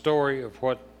through the story of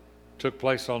what took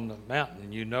place on the mountain,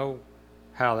 and you know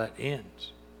how that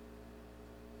ends.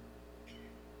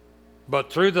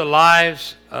 But through the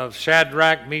lives of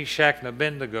Shadrach, Meshach, and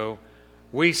Abednego,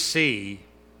 we see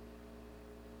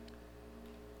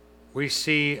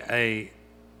a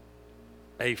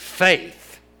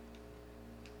faith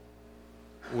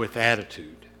with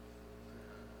attitude.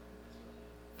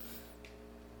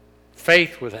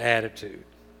 Faith with attitude.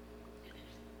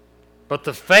 But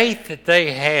the faith that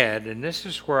they had, and this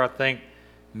is where I think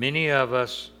many of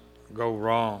us go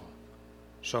wrong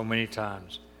so many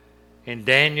times. In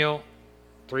Daniel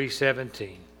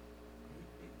 3:17,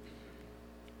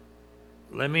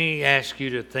 let me ask you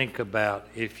to think about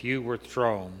if you were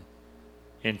thrown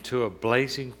into a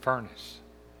blazing furnace.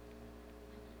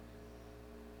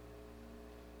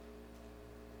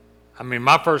 I mean,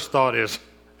 my first thought is,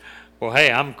 well,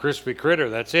 hey, I'm a crispy critter,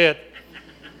 that's it.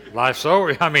 Life's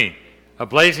over. I mean, a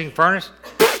blazing furnace?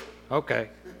 Okay.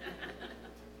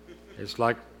 It's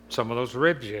like some of those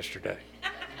ribs yesterday.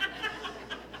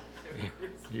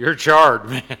 You're charred,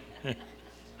 man.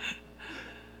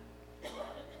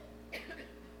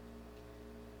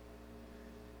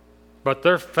 But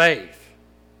their faith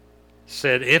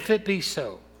said, if it be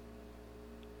so,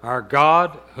 our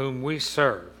God whom we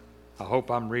serve, I hope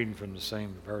I'm reading from the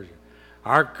same version,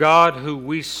 our God who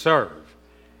we serve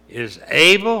is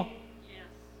able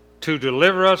to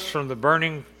deliver us from the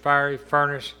burning fiery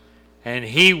furnace, and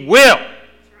he will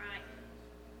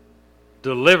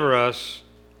deliver us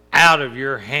out of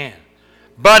your hand.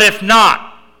 But if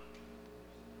not,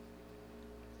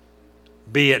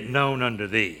 be it known unto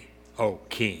thee, O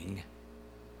King,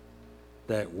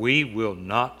 that we will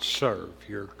not serve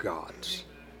your gods,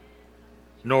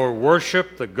 nor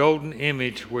worship the golden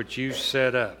image which you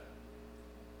set up.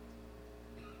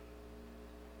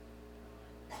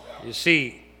 You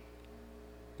see,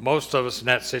 most of us in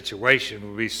that situation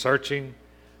will be searching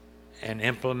and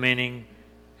implementing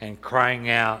and crying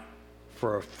out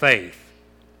for a faith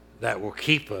that will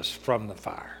keep us from the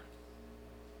fire.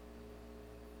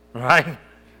 Right?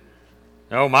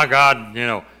 Oh my God,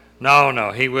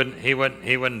 no, he wouldn't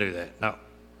do that. No,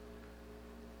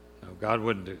 God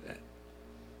wouldn't do that.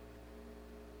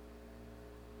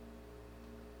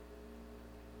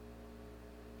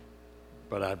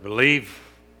 But I believe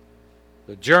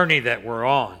the journey that we're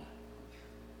on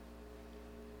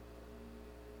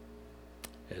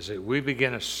is that we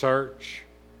begin to search,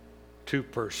 to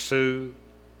pursue,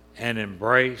 and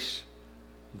embrace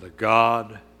the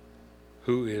God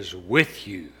who is with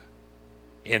you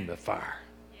in the fire.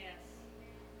 Yes.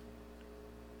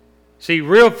 See,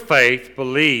 real faith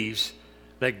believes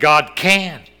that God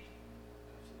can.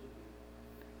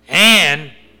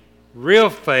 And real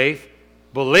faith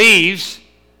believes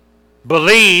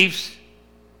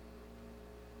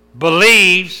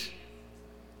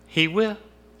he will.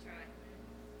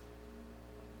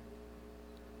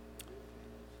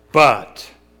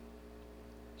 But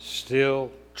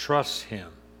still trusts him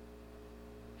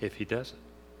if he doesn't.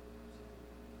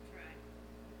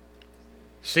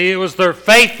 See, it was their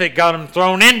faith that got them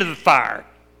thrown into the fire.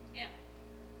 Yeah.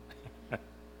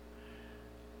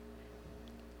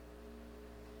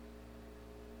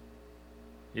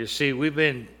 You see, we've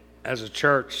been, as a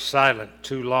church, silent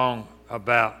too long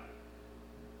about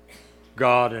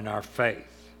God and our faith.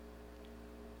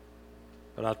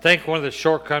 But I think one of the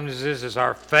shortcomings is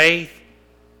our faith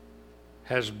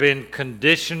has been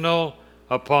conditional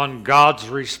upon God's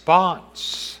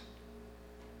response.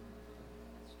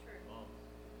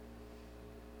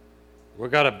 We've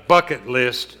got a bucket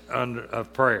list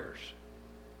of prayers.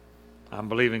 I'm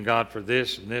believing God for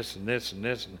this and this and this and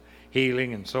this and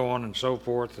healing and so on and so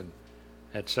forth and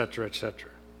et cetera, et cetera.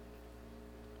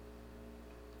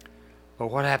 But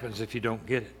what happens if you don't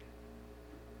get it?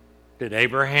 Did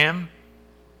Abraham?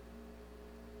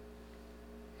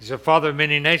 He's a father of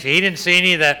many nations. He didn't see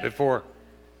any of that before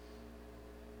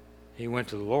he went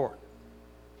to the Lord.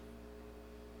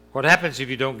 What happens if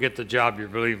you don't get the job you're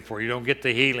believing for? You don't get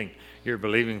the healing you're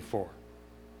believing for?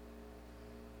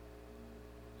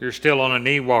 You're still on a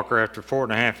knee walker after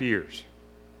 4.5 years.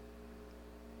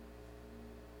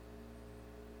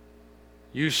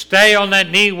 You stay on that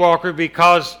knee walker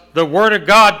because the Word of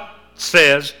God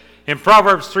says in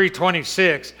Proverbs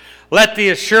 3:26, let the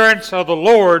assurance of the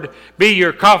Lord be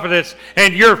your confidence,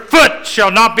 and your foot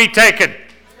shall not be taken.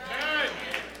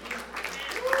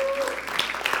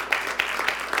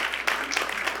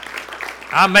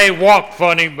 I may walk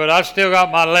funny, but I still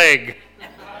got my leg.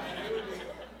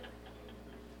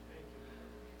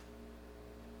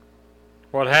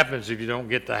 What happens if you don't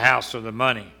get the house or the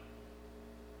money?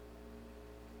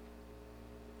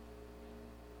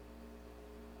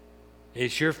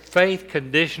 Is your faith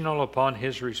conditional upon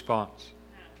His response?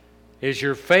 Is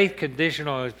your faith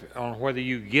conditional on whether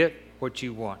you get what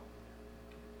you want?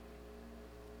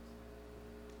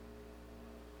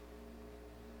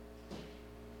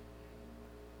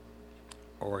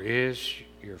 Or is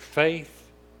your faith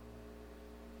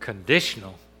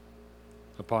conditional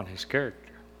upon His character?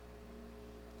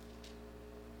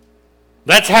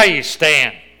 That's how you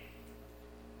stand.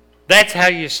 That's how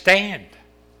you stand.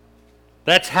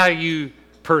 That's how you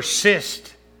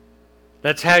persist.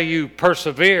 That's how you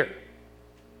persevere.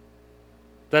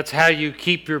 That's how you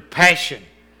keep your passion.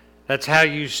 That's how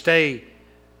you stay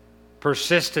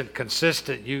persistent,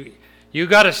 consistent. You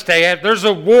got to stay at. There's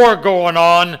a war going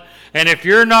on, and if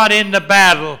you're not in the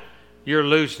battle, you're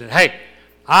losing it. Hey,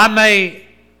 I may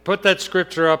put that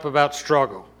scripture up about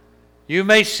struggle. You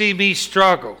may see me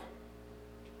struggle,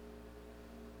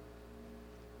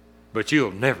 but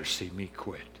you'll never see me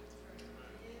quit.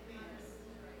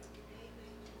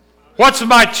 What's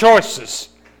my choices?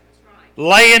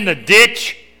 Lay in the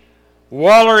ditch,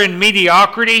 waller in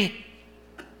mediocrity,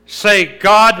 say,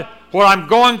 God, what I'm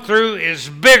going through is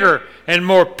bigger and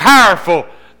more powerful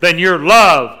than your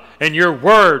love and your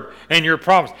word and your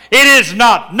promise. It is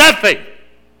not. Nothing.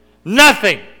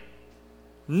 Nothing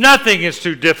is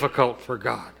too difficult for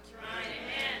God.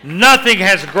 Nothing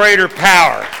has greater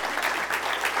power.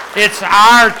 It's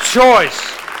our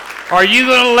choice. Are you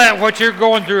going to let what you're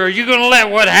going through, are you going to let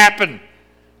what happened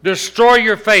destroy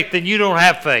your faith? Then you don't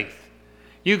have faith.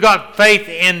 You got faith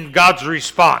in God's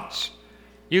response.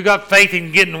 You got faith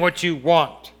in getting what you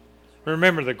want.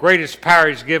 Remember, the greatest power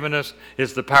He's given us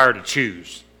is the power to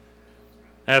choose.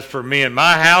 As for me and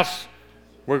my house,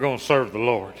 we're going to serve the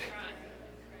Lord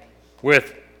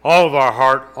with all of our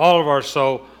heart, all of our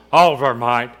soul, all of our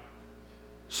might,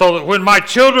 so that when my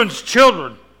children's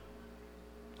children,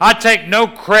 I take no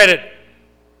credit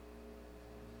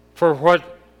for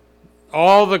what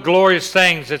all the glorious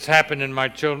things that's happened in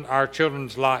our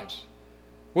children's lives.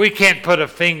 We can't put a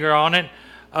finger on it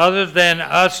other than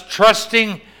us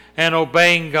trusting and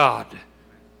obeying God.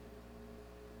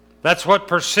 That's what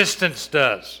persistence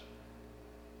does.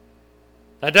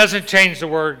 That doesn't change the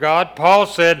Word of God. Paul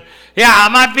said, yeah, I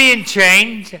might be in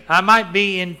chains. I might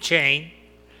be in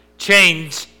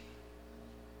chains.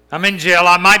 I'm in jail.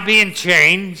 I might be in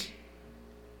chains.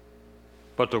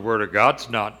 But the Word of God's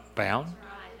not bound.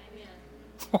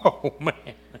 Oh, man.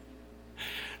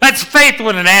 That's faith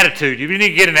with an attitude. You need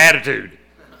to get an attitude.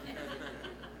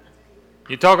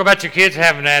 You talk about your kids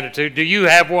having an attitude. Do you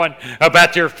have one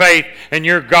about your faith and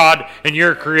your God and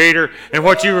your Creator and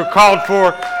what you were called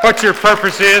for, what your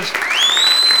purpose is?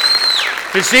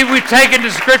 You see, we've taken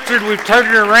the Scripture and we've turned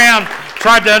it around,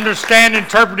 tried to understand,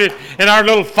 interpret it in our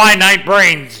little finite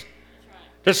brains.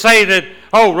 To say that,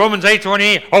 oh, Romans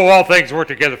 8:28, oh, all things work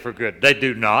together for good. They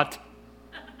do not.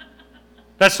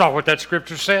 That's not what that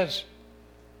Scripture says.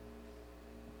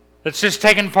 It's just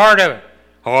taking part of it.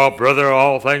 Oh, brother,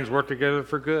 all things work together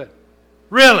for good.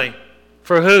 Really?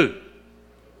 For who?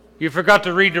 You forgot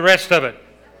to read the rest of it.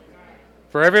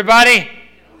 For everybody?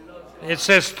 It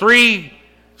says three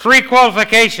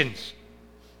qualifications.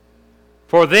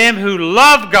 For them who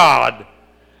love God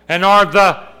and are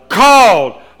the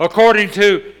called according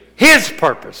to His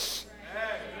purpose.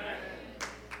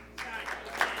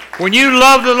 When you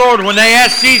love the Lord, when they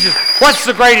ask Jesus, what's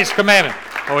the greatest commandment?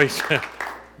 Oh, He said,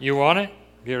 you want it?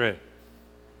 Get ready.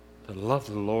 To love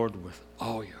the Lord with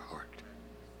all your heart,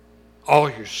 all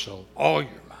your soul, all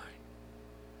your mind.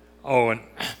 Oh, and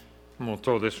I'm going to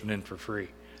throw this one in for free.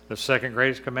 The second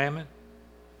greatest commandment?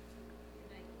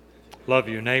 love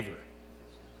your neighbor.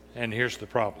 And here's the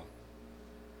problem.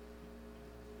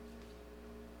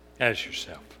 As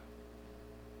yourself.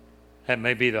 That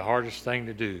may be the hardest thing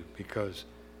to do because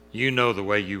you know the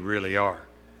way you really are.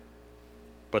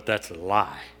 But that's a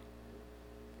lie.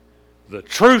 The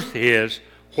truth is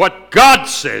what God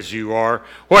says you are,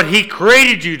 what He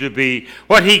created you to be,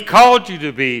 what He called you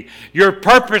to be, your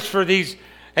purpose for these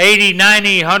 80,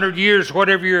 90, 100 years,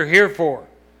 whatever you're here for.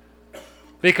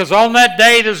 Because on that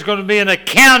day there's going to be an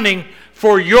accounting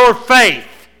for your faith.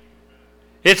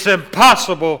 It's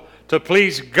impossible to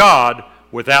please God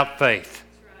without faith.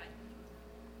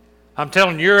 I'm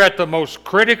telling you, you're at the most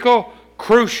critical,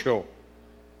 crucial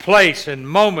place and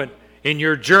moment in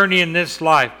your journey in this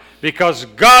life because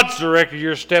God's directed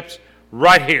your steps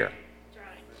right here.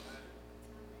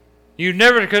 You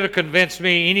never could have convinced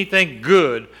me anything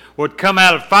good would come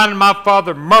out of finding my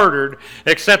father murdered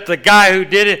except the guy who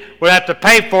did it would have to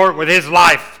pay for it with his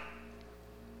life.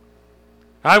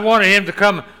 I wanted him to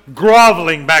come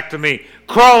groveling back to me,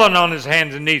 crawling on his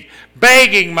hands and knees,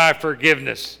 begging my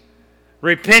forgiveness,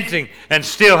 repenting, and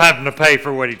still having to pay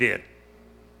for what he did.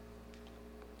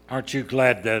 Aren't you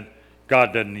glad that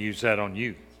God doesn't use that on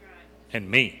you and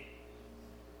me?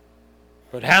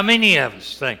 But how many of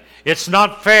us think it's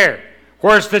not fair?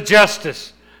 Where's the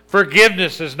justice?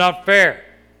 Forgiveness is not fair.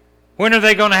 When are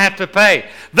they going to have to pay?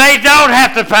 They don't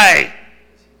have to pay.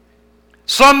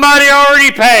 Somebody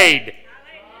already paid.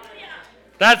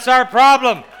 That's our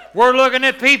problem. We're looking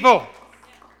at people.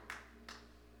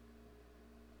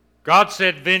 God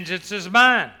said, vengeance is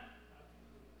mine.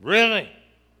 Really?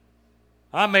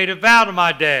 I made a vow to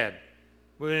my dad,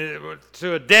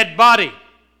 to a dead body.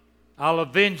 I'll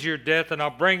avenge your death and I'll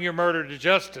bring your murder to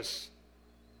justice.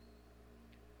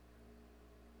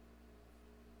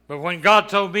 But when God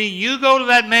told me, you go to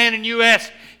that man and you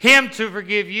ask him to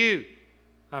forgive you,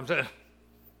 I'm saying,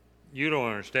 you don't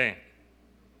understand.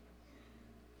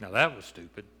 Now that was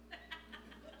stupid.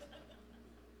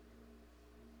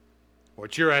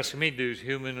 What you're asking me to do is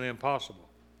humanly impossible.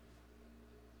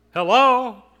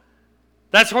 Hello?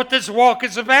 That's what this walk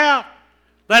is about.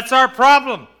 That's our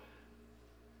problem.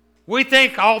 We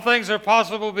think all things are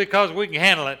possible because we can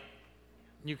handle it.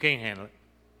 You can't handle it.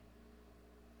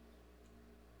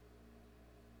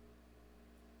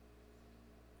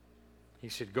 He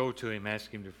said, go to him,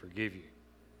 ask him to forgive you.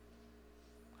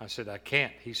 I said, I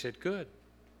can't. He said, good.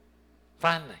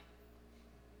 Finally.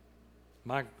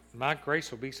 My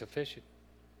grace will be sufficient.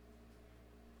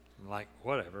 I'm like,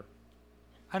 whatever.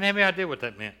 I didn't have any idea what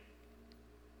that meant.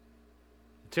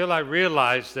 Until I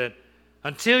realized that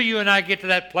until you and I get to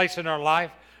that place in our life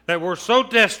that we're so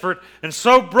desperate and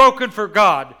so broken for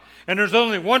God, and there's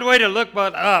only one way to look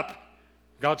but up,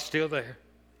 God's still there.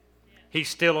 He's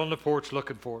still on the porch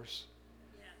looking for us.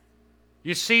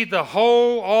 You see,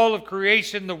 all of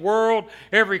creation, the world,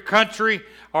 every country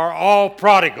are all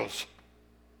prodigals.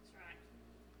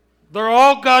 They're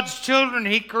all God's children.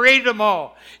 He created them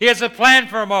all. He has a plan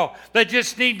for them all. They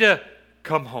just need to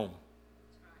come home.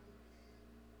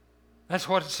 That's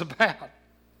what it's about.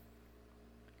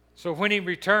 So when He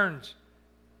returns,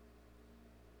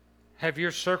 have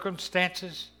your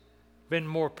circumstances been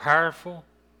more powerful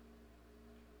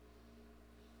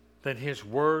than His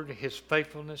word, His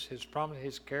faithfulness, His promise,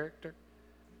 His character,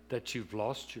 that you've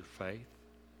lost your faith?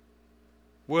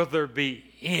 Will there be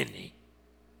any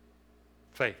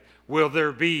faith? Will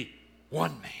there be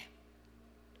one man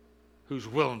who's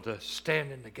willing to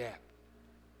stand in the gap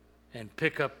and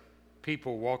pick up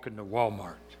people walking to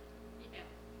Walmart?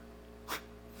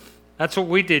 That's what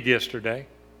we did yesterday,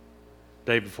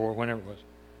 day before, whenever it was.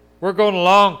 We're going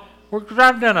along, we're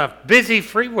driving down a busy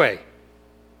freeway,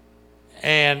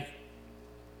 and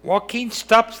Joaquin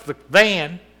stops the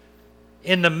van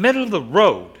in the middle of the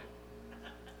road.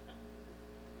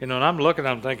 And I'm looking,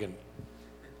 I'm thinking,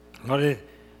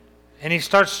 and he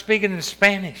starts speaking in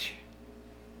Spanish.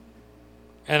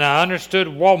 And I understood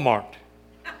Walmart.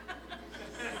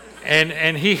 And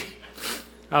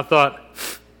I thought,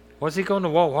 what's he going to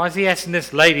Walmart? Why is he asking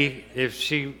this lady if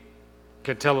she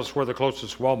can tell us where the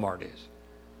closest Walmart is?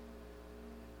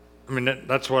 I mean,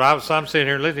 that's what I'm sitting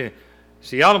here listening.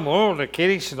 Si Walmart.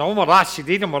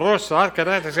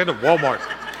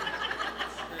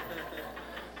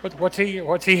 What's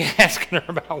he asking her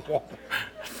about Walmart?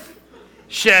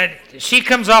 She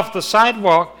comes off the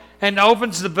sidewalk and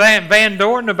opens the van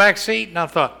door in the back seat, and I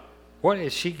thought, what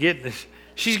is she getting this?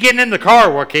 She's getting in the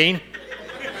car, Joaquin.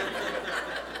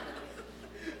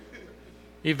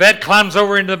 Yvette climbs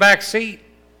over into the back seat.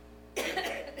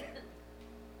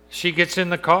 She gets in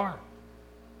the car.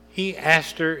 He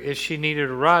asked her if she needed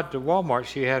a ride to Walmart.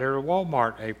 She had her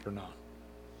Walmart apron on.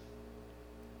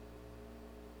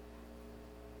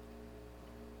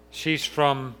 She's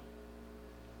from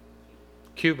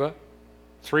Cuba,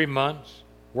 3 months,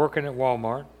 working at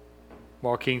Walmart.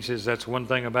 Joaquin says that's one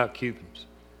thing about Cubans.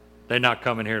 They're not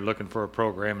coming here looking for a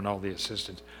program and all the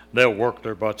assistance. They'll work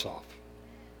their butts off.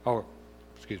 Oh,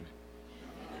 excuse me.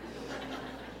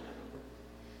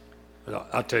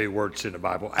 I'll tell you words in the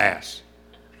Bible, ass.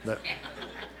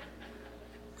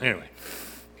 Anyway.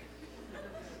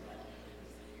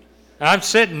 I'm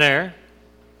sitting there,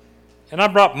 and I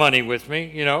brought money with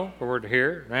me, we're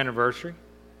here, an anniversary.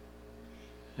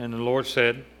 And the Lord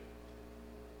said,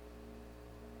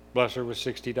 bless her with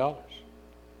 $60.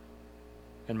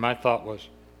 And my thought was,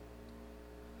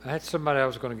 I had somebody I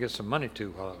was going to get some money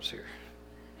to while I was here.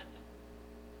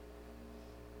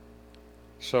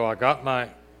 So I got my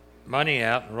money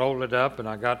out and rolled it up, and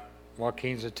I got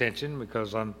Joaquin's attention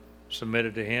because I'm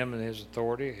submitted to him and his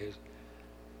authority.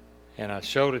 And I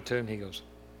showed it to him. He goes,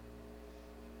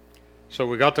 so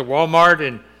we got to Walmart,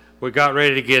 and we got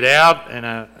ready to get out, and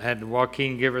I had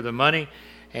Joaquin give her the money,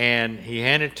 and he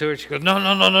handed it to her. She goes,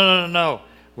 no.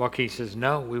 Joaquin says,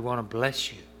 no, we want to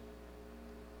bless you.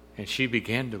 And she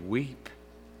began to weep.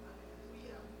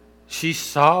 She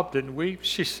sobbed and wept.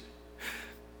 She said,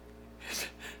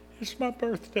 it's my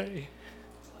birthday.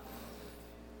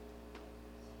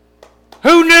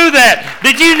 Who knew that?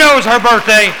 Did you know it was her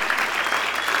birthday?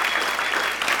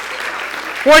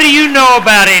 What do you know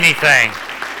about anything?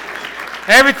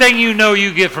 Everything you know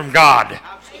you get from God.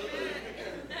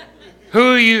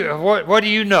 Who are you? What do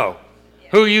you know?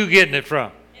 Who are you getting it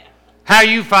from? How are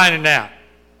you finding out?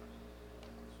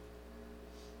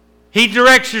 He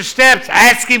directs your steps.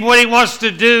 Ask him what he wants to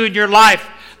do in your life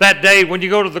that day when you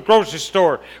go to the grocery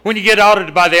store, when you get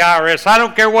audited by the IRS. I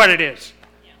don't care what it is.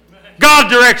 God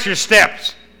directs your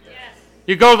steps.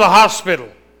 You go to the hospital.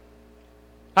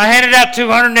 I handed out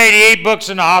 288 books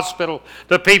in the hospital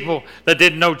to people that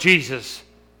didn't know Jesus.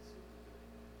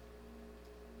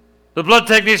 The blood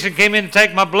technician came in to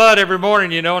take my blood every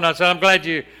morning, and I said, I'm glad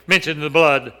you mentioned the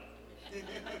blood.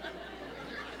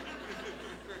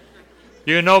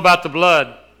 You know about the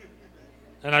blood.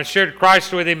 And I shared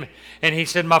Christ with him, and he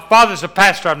said, my father's a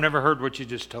pastor. I've never heard what you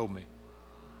just told me.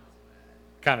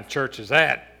 What kind of church is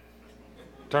that?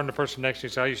 Turn to the person next to you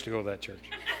and say, I used to go to that church.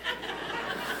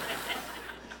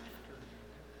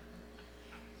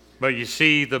 But you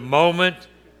see, the moment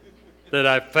that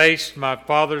I faced my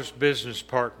father's business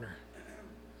partner,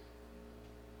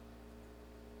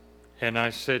 and I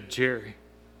said, Jerry,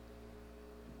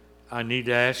 I need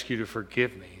to ask you to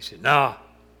forgive me. He said, no.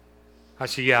 I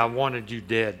said, yeah, I wanted you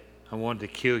dead. I wanted to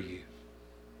kill you.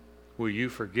 Will you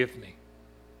forgive me?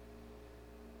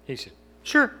 He said,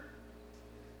 sure.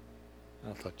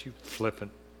 I thought, you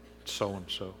flippant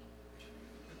so-and-so.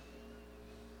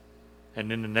 And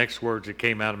then the next words that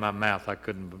came out of my mouth, I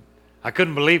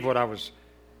couldn't believe what I was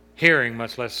hearing,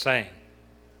 much less saying.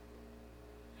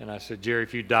 And I said, Jerry,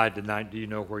 if you died tonight, do you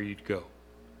know where you'd go?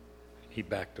 He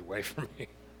backed away from me.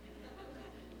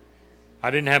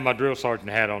 I didn't have my drill sergeant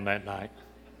hat on that night,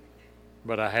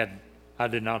 but I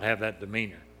did not have that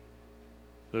demeanor.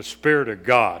 The Spirit of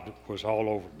God was all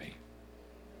over me.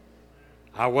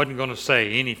 I wasn't going to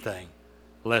say anything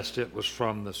lest it was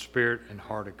from the Spirit and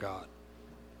heart of God.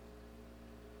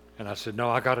 And I said, no,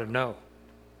 I got to know.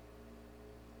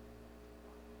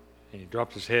 And he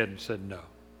dropped his head and said, no.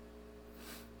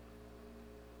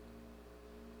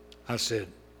 I said,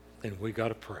 then we got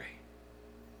to pray.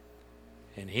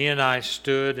 And he and I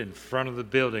stood in front of the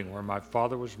building where my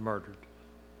father was murdered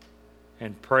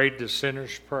and prayed the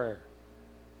sinner's prayer.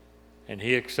 And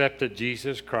he accepted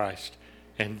Jesus Christ.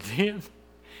 And then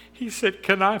he said,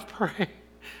 can I pray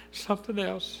something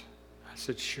else? I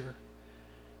said, sure.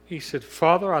 He said,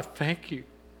 Father, I thank you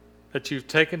that you've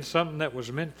taken something that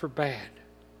was meant for bad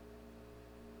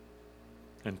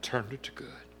and turned it to good.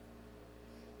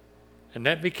 And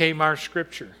that became our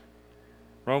scripture,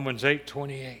 Romans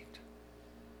 8:28.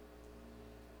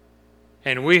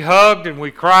 And we hugged and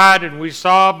we cried and we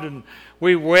sobbed and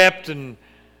we wept and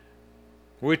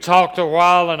we talked a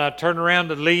while, and I turned around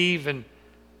to leave, and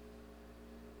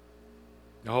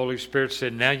the Holy Spirit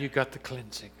said, now you got the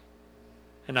cleansing.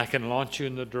 And I can launch you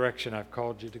in the direction I've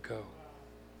called you to go.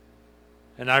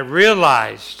 And I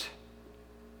realized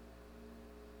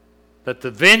that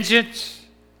the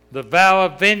vow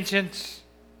of vengeance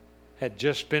had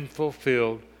just been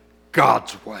fulfilled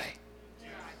God's way.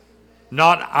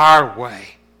 Not our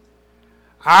way.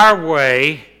 Our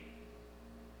way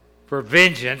for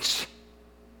vengeance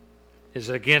is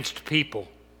against people.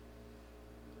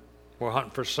 We're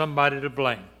hunting for somebody to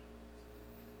blame.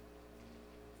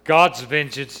 God's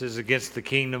vengeance is against the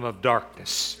kingdom of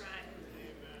darkness.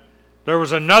 There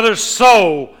was another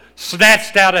soul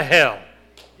snatched out of hell.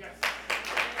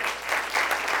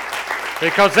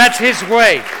 Because that's His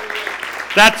way.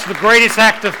 That's the greatest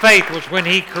act of faith, was when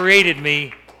He created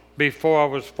me before I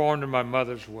was formed in my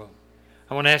mother's womb.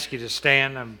 I want to ask you to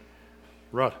stand and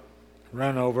run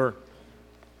over.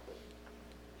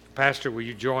 Pastor, will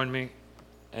you join me?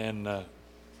 And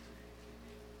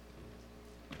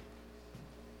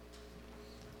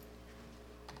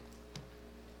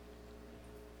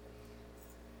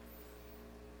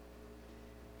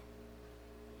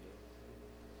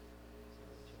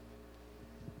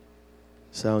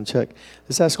Sound check.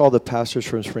 Let's ask all the pastors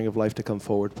from Spring of Life to come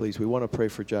forward, please. We want to pray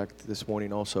for Jack this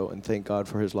morning also and thank God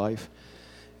for his life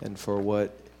and for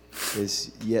what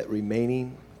is yet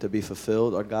remaining to be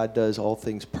fulfilled. Our God does all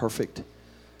things perfect,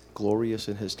 glorious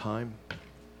in His time.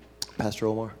 Pastor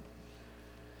Omar,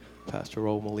 Pastor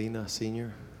Raul Molina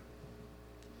Sr.,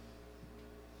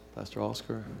 Pastor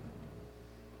Oscar.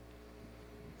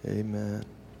 Amen.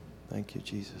 Thank you,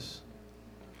 Jesus.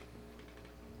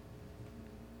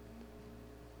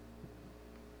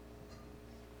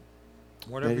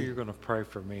 whatever Betty. you're going to pray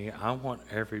for me, I want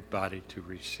everybody to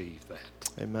receive that.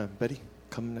 Amen. Betty,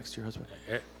 come next to your husband.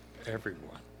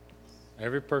 Everyone.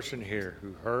 Every person here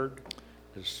who heard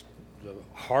this, the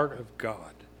heart of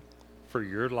God for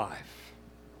your life.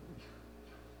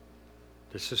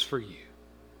 This is for you.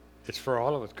 It's for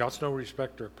all of us. God's no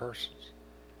respecter of persons.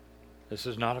 This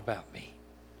is not about me.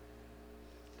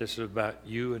 This is about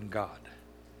you and God.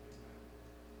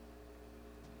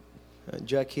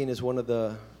 Jack Keane is one of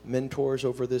the mentors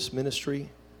over this ministry.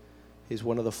 He's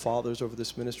one of the fathers over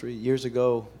this ministry. Years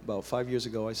ago, about 5 years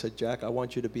ago, I said, Jack, I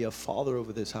want you to be a father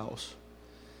over this house.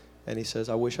 And he says,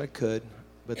 I wish I could,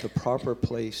 but the proper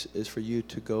place is for you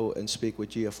to go and speak with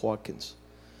G.F. Watkins.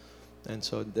 And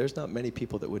so there's not many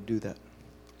people that would do that.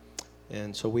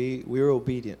 And so we were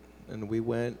obedient, and we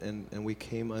went and we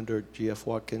came under G.F.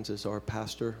 Watkins as our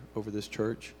pastor over this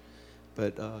church.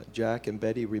 But Jack and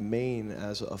Betty remain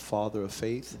as a father of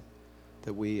faith,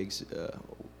 that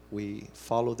we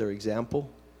follow their example,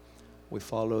 we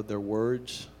follow their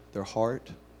words, their heart,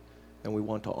 and we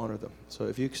want to honor them. So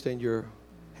if you extend your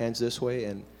hands this way,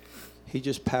 and he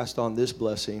just passed on this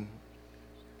blessing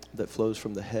that flows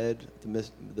from the head,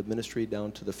 the ministry,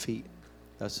 down to the feet.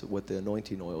 That's what the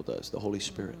anointing oil does, the Holy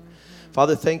Spirit. Mm-hmm.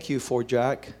 Father, thank you for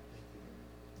Jack.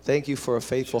 Thank you for a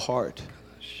faithful heart.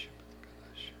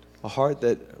 A heart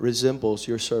that resembles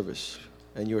your service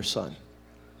and your Son.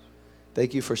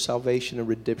 Thank you for salvation and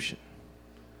redemption.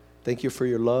 Thank you for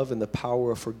your love and the power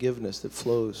of forgiveness that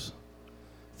flows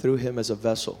through him as a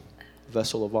vessel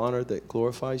of honor that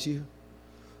glorifies you,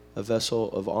 a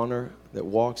vessel of honor that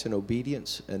walks in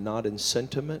obedience and not in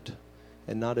sentiment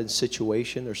and not in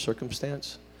situation or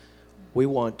circumstance. We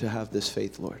want to have this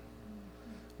faith, Lord.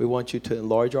 We want you to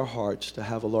enlarge our hearts to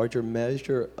have a larger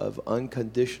measure of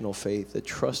unconditional faith that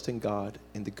trusts in God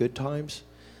in the good times,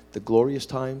 the glorious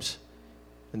times,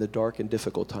 and the dark and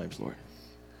difficult times, Lord.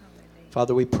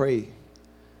 Father, we pray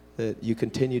that you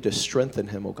continue to strengthen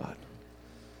him, O God,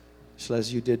 just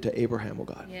as you did to Abraham, O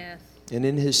God. Yes. And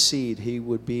in his seed, he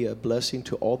would be a blessing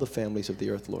to all the families of the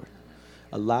earth, Lord.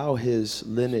 Allow his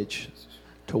lineage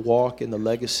to walk in the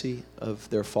legacy of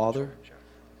their father.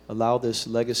 Allow this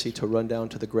legacy to run down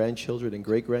to the grandchildren and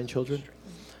great-grandchildren.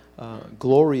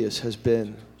 Glorious has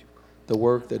been the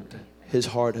work that his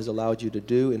heart has allowed you to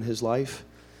do in his life,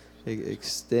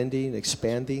 extending,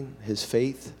 expanding his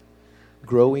faith,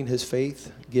 growing his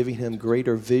faith, giving him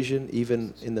greater vision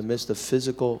even in the midst of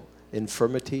physical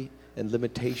infirmity and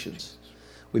limitations.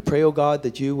 We pray, oh God,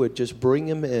 that you would just bring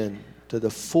him in to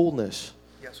the fullness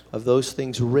of those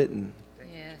things written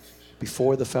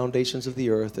before the foundations of the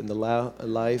earth in the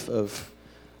life of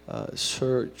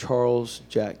Sir Charles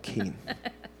Jack Keane.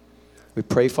 We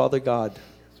pray, Father God,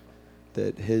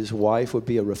 that his wife would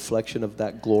be a reflection of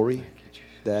that glory,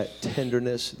 that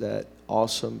tenderness, that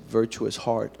awesome, virtuous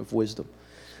heart of wisdom.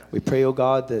 We pray, oh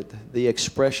God, that the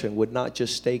expression would not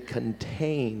just stay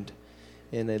contained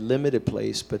in a limited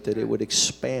place, but that it would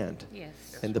expand. Yes.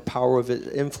 And the power of its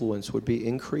influence would be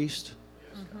increased,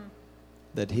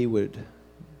 that he would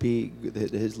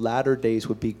that his latter days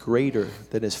would be greater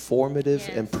than his formative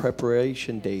and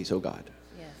preparation days, oh God.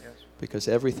 Yes. Because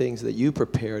everything that you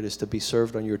prepared is to be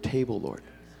served on your table, Lord.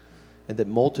 And that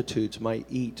multitudes might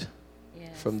eat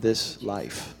from this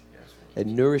life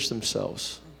and nourish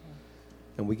themselves.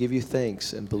 And we give you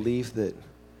thanks and believe that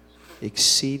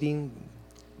exceeding,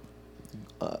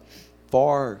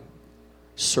 far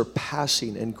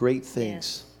surpassing and great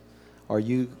things are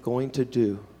you going to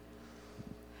do,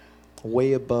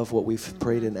 way above what we've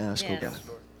prayed and asked, oh God.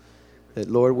 That,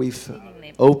 Lord, we've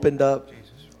opened up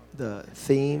the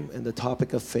theme and the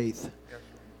topic of faith.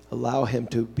 Allow him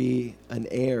to be an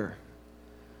heir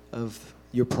of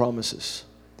your promises,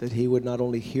 that he would not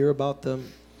only hear about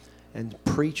them and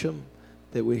preach them,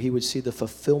 that he would see the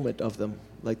fulfillment of them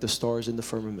like the stars in the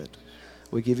firmament.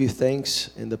 We give you thanks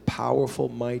in the powerful,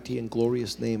 mighty, and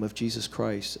glorious name of Jesus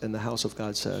Christ. And the house of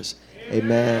God says,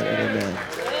 amen and amen.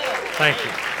 Thank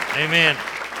you. Amen.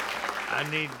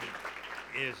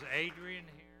 Is Adrian?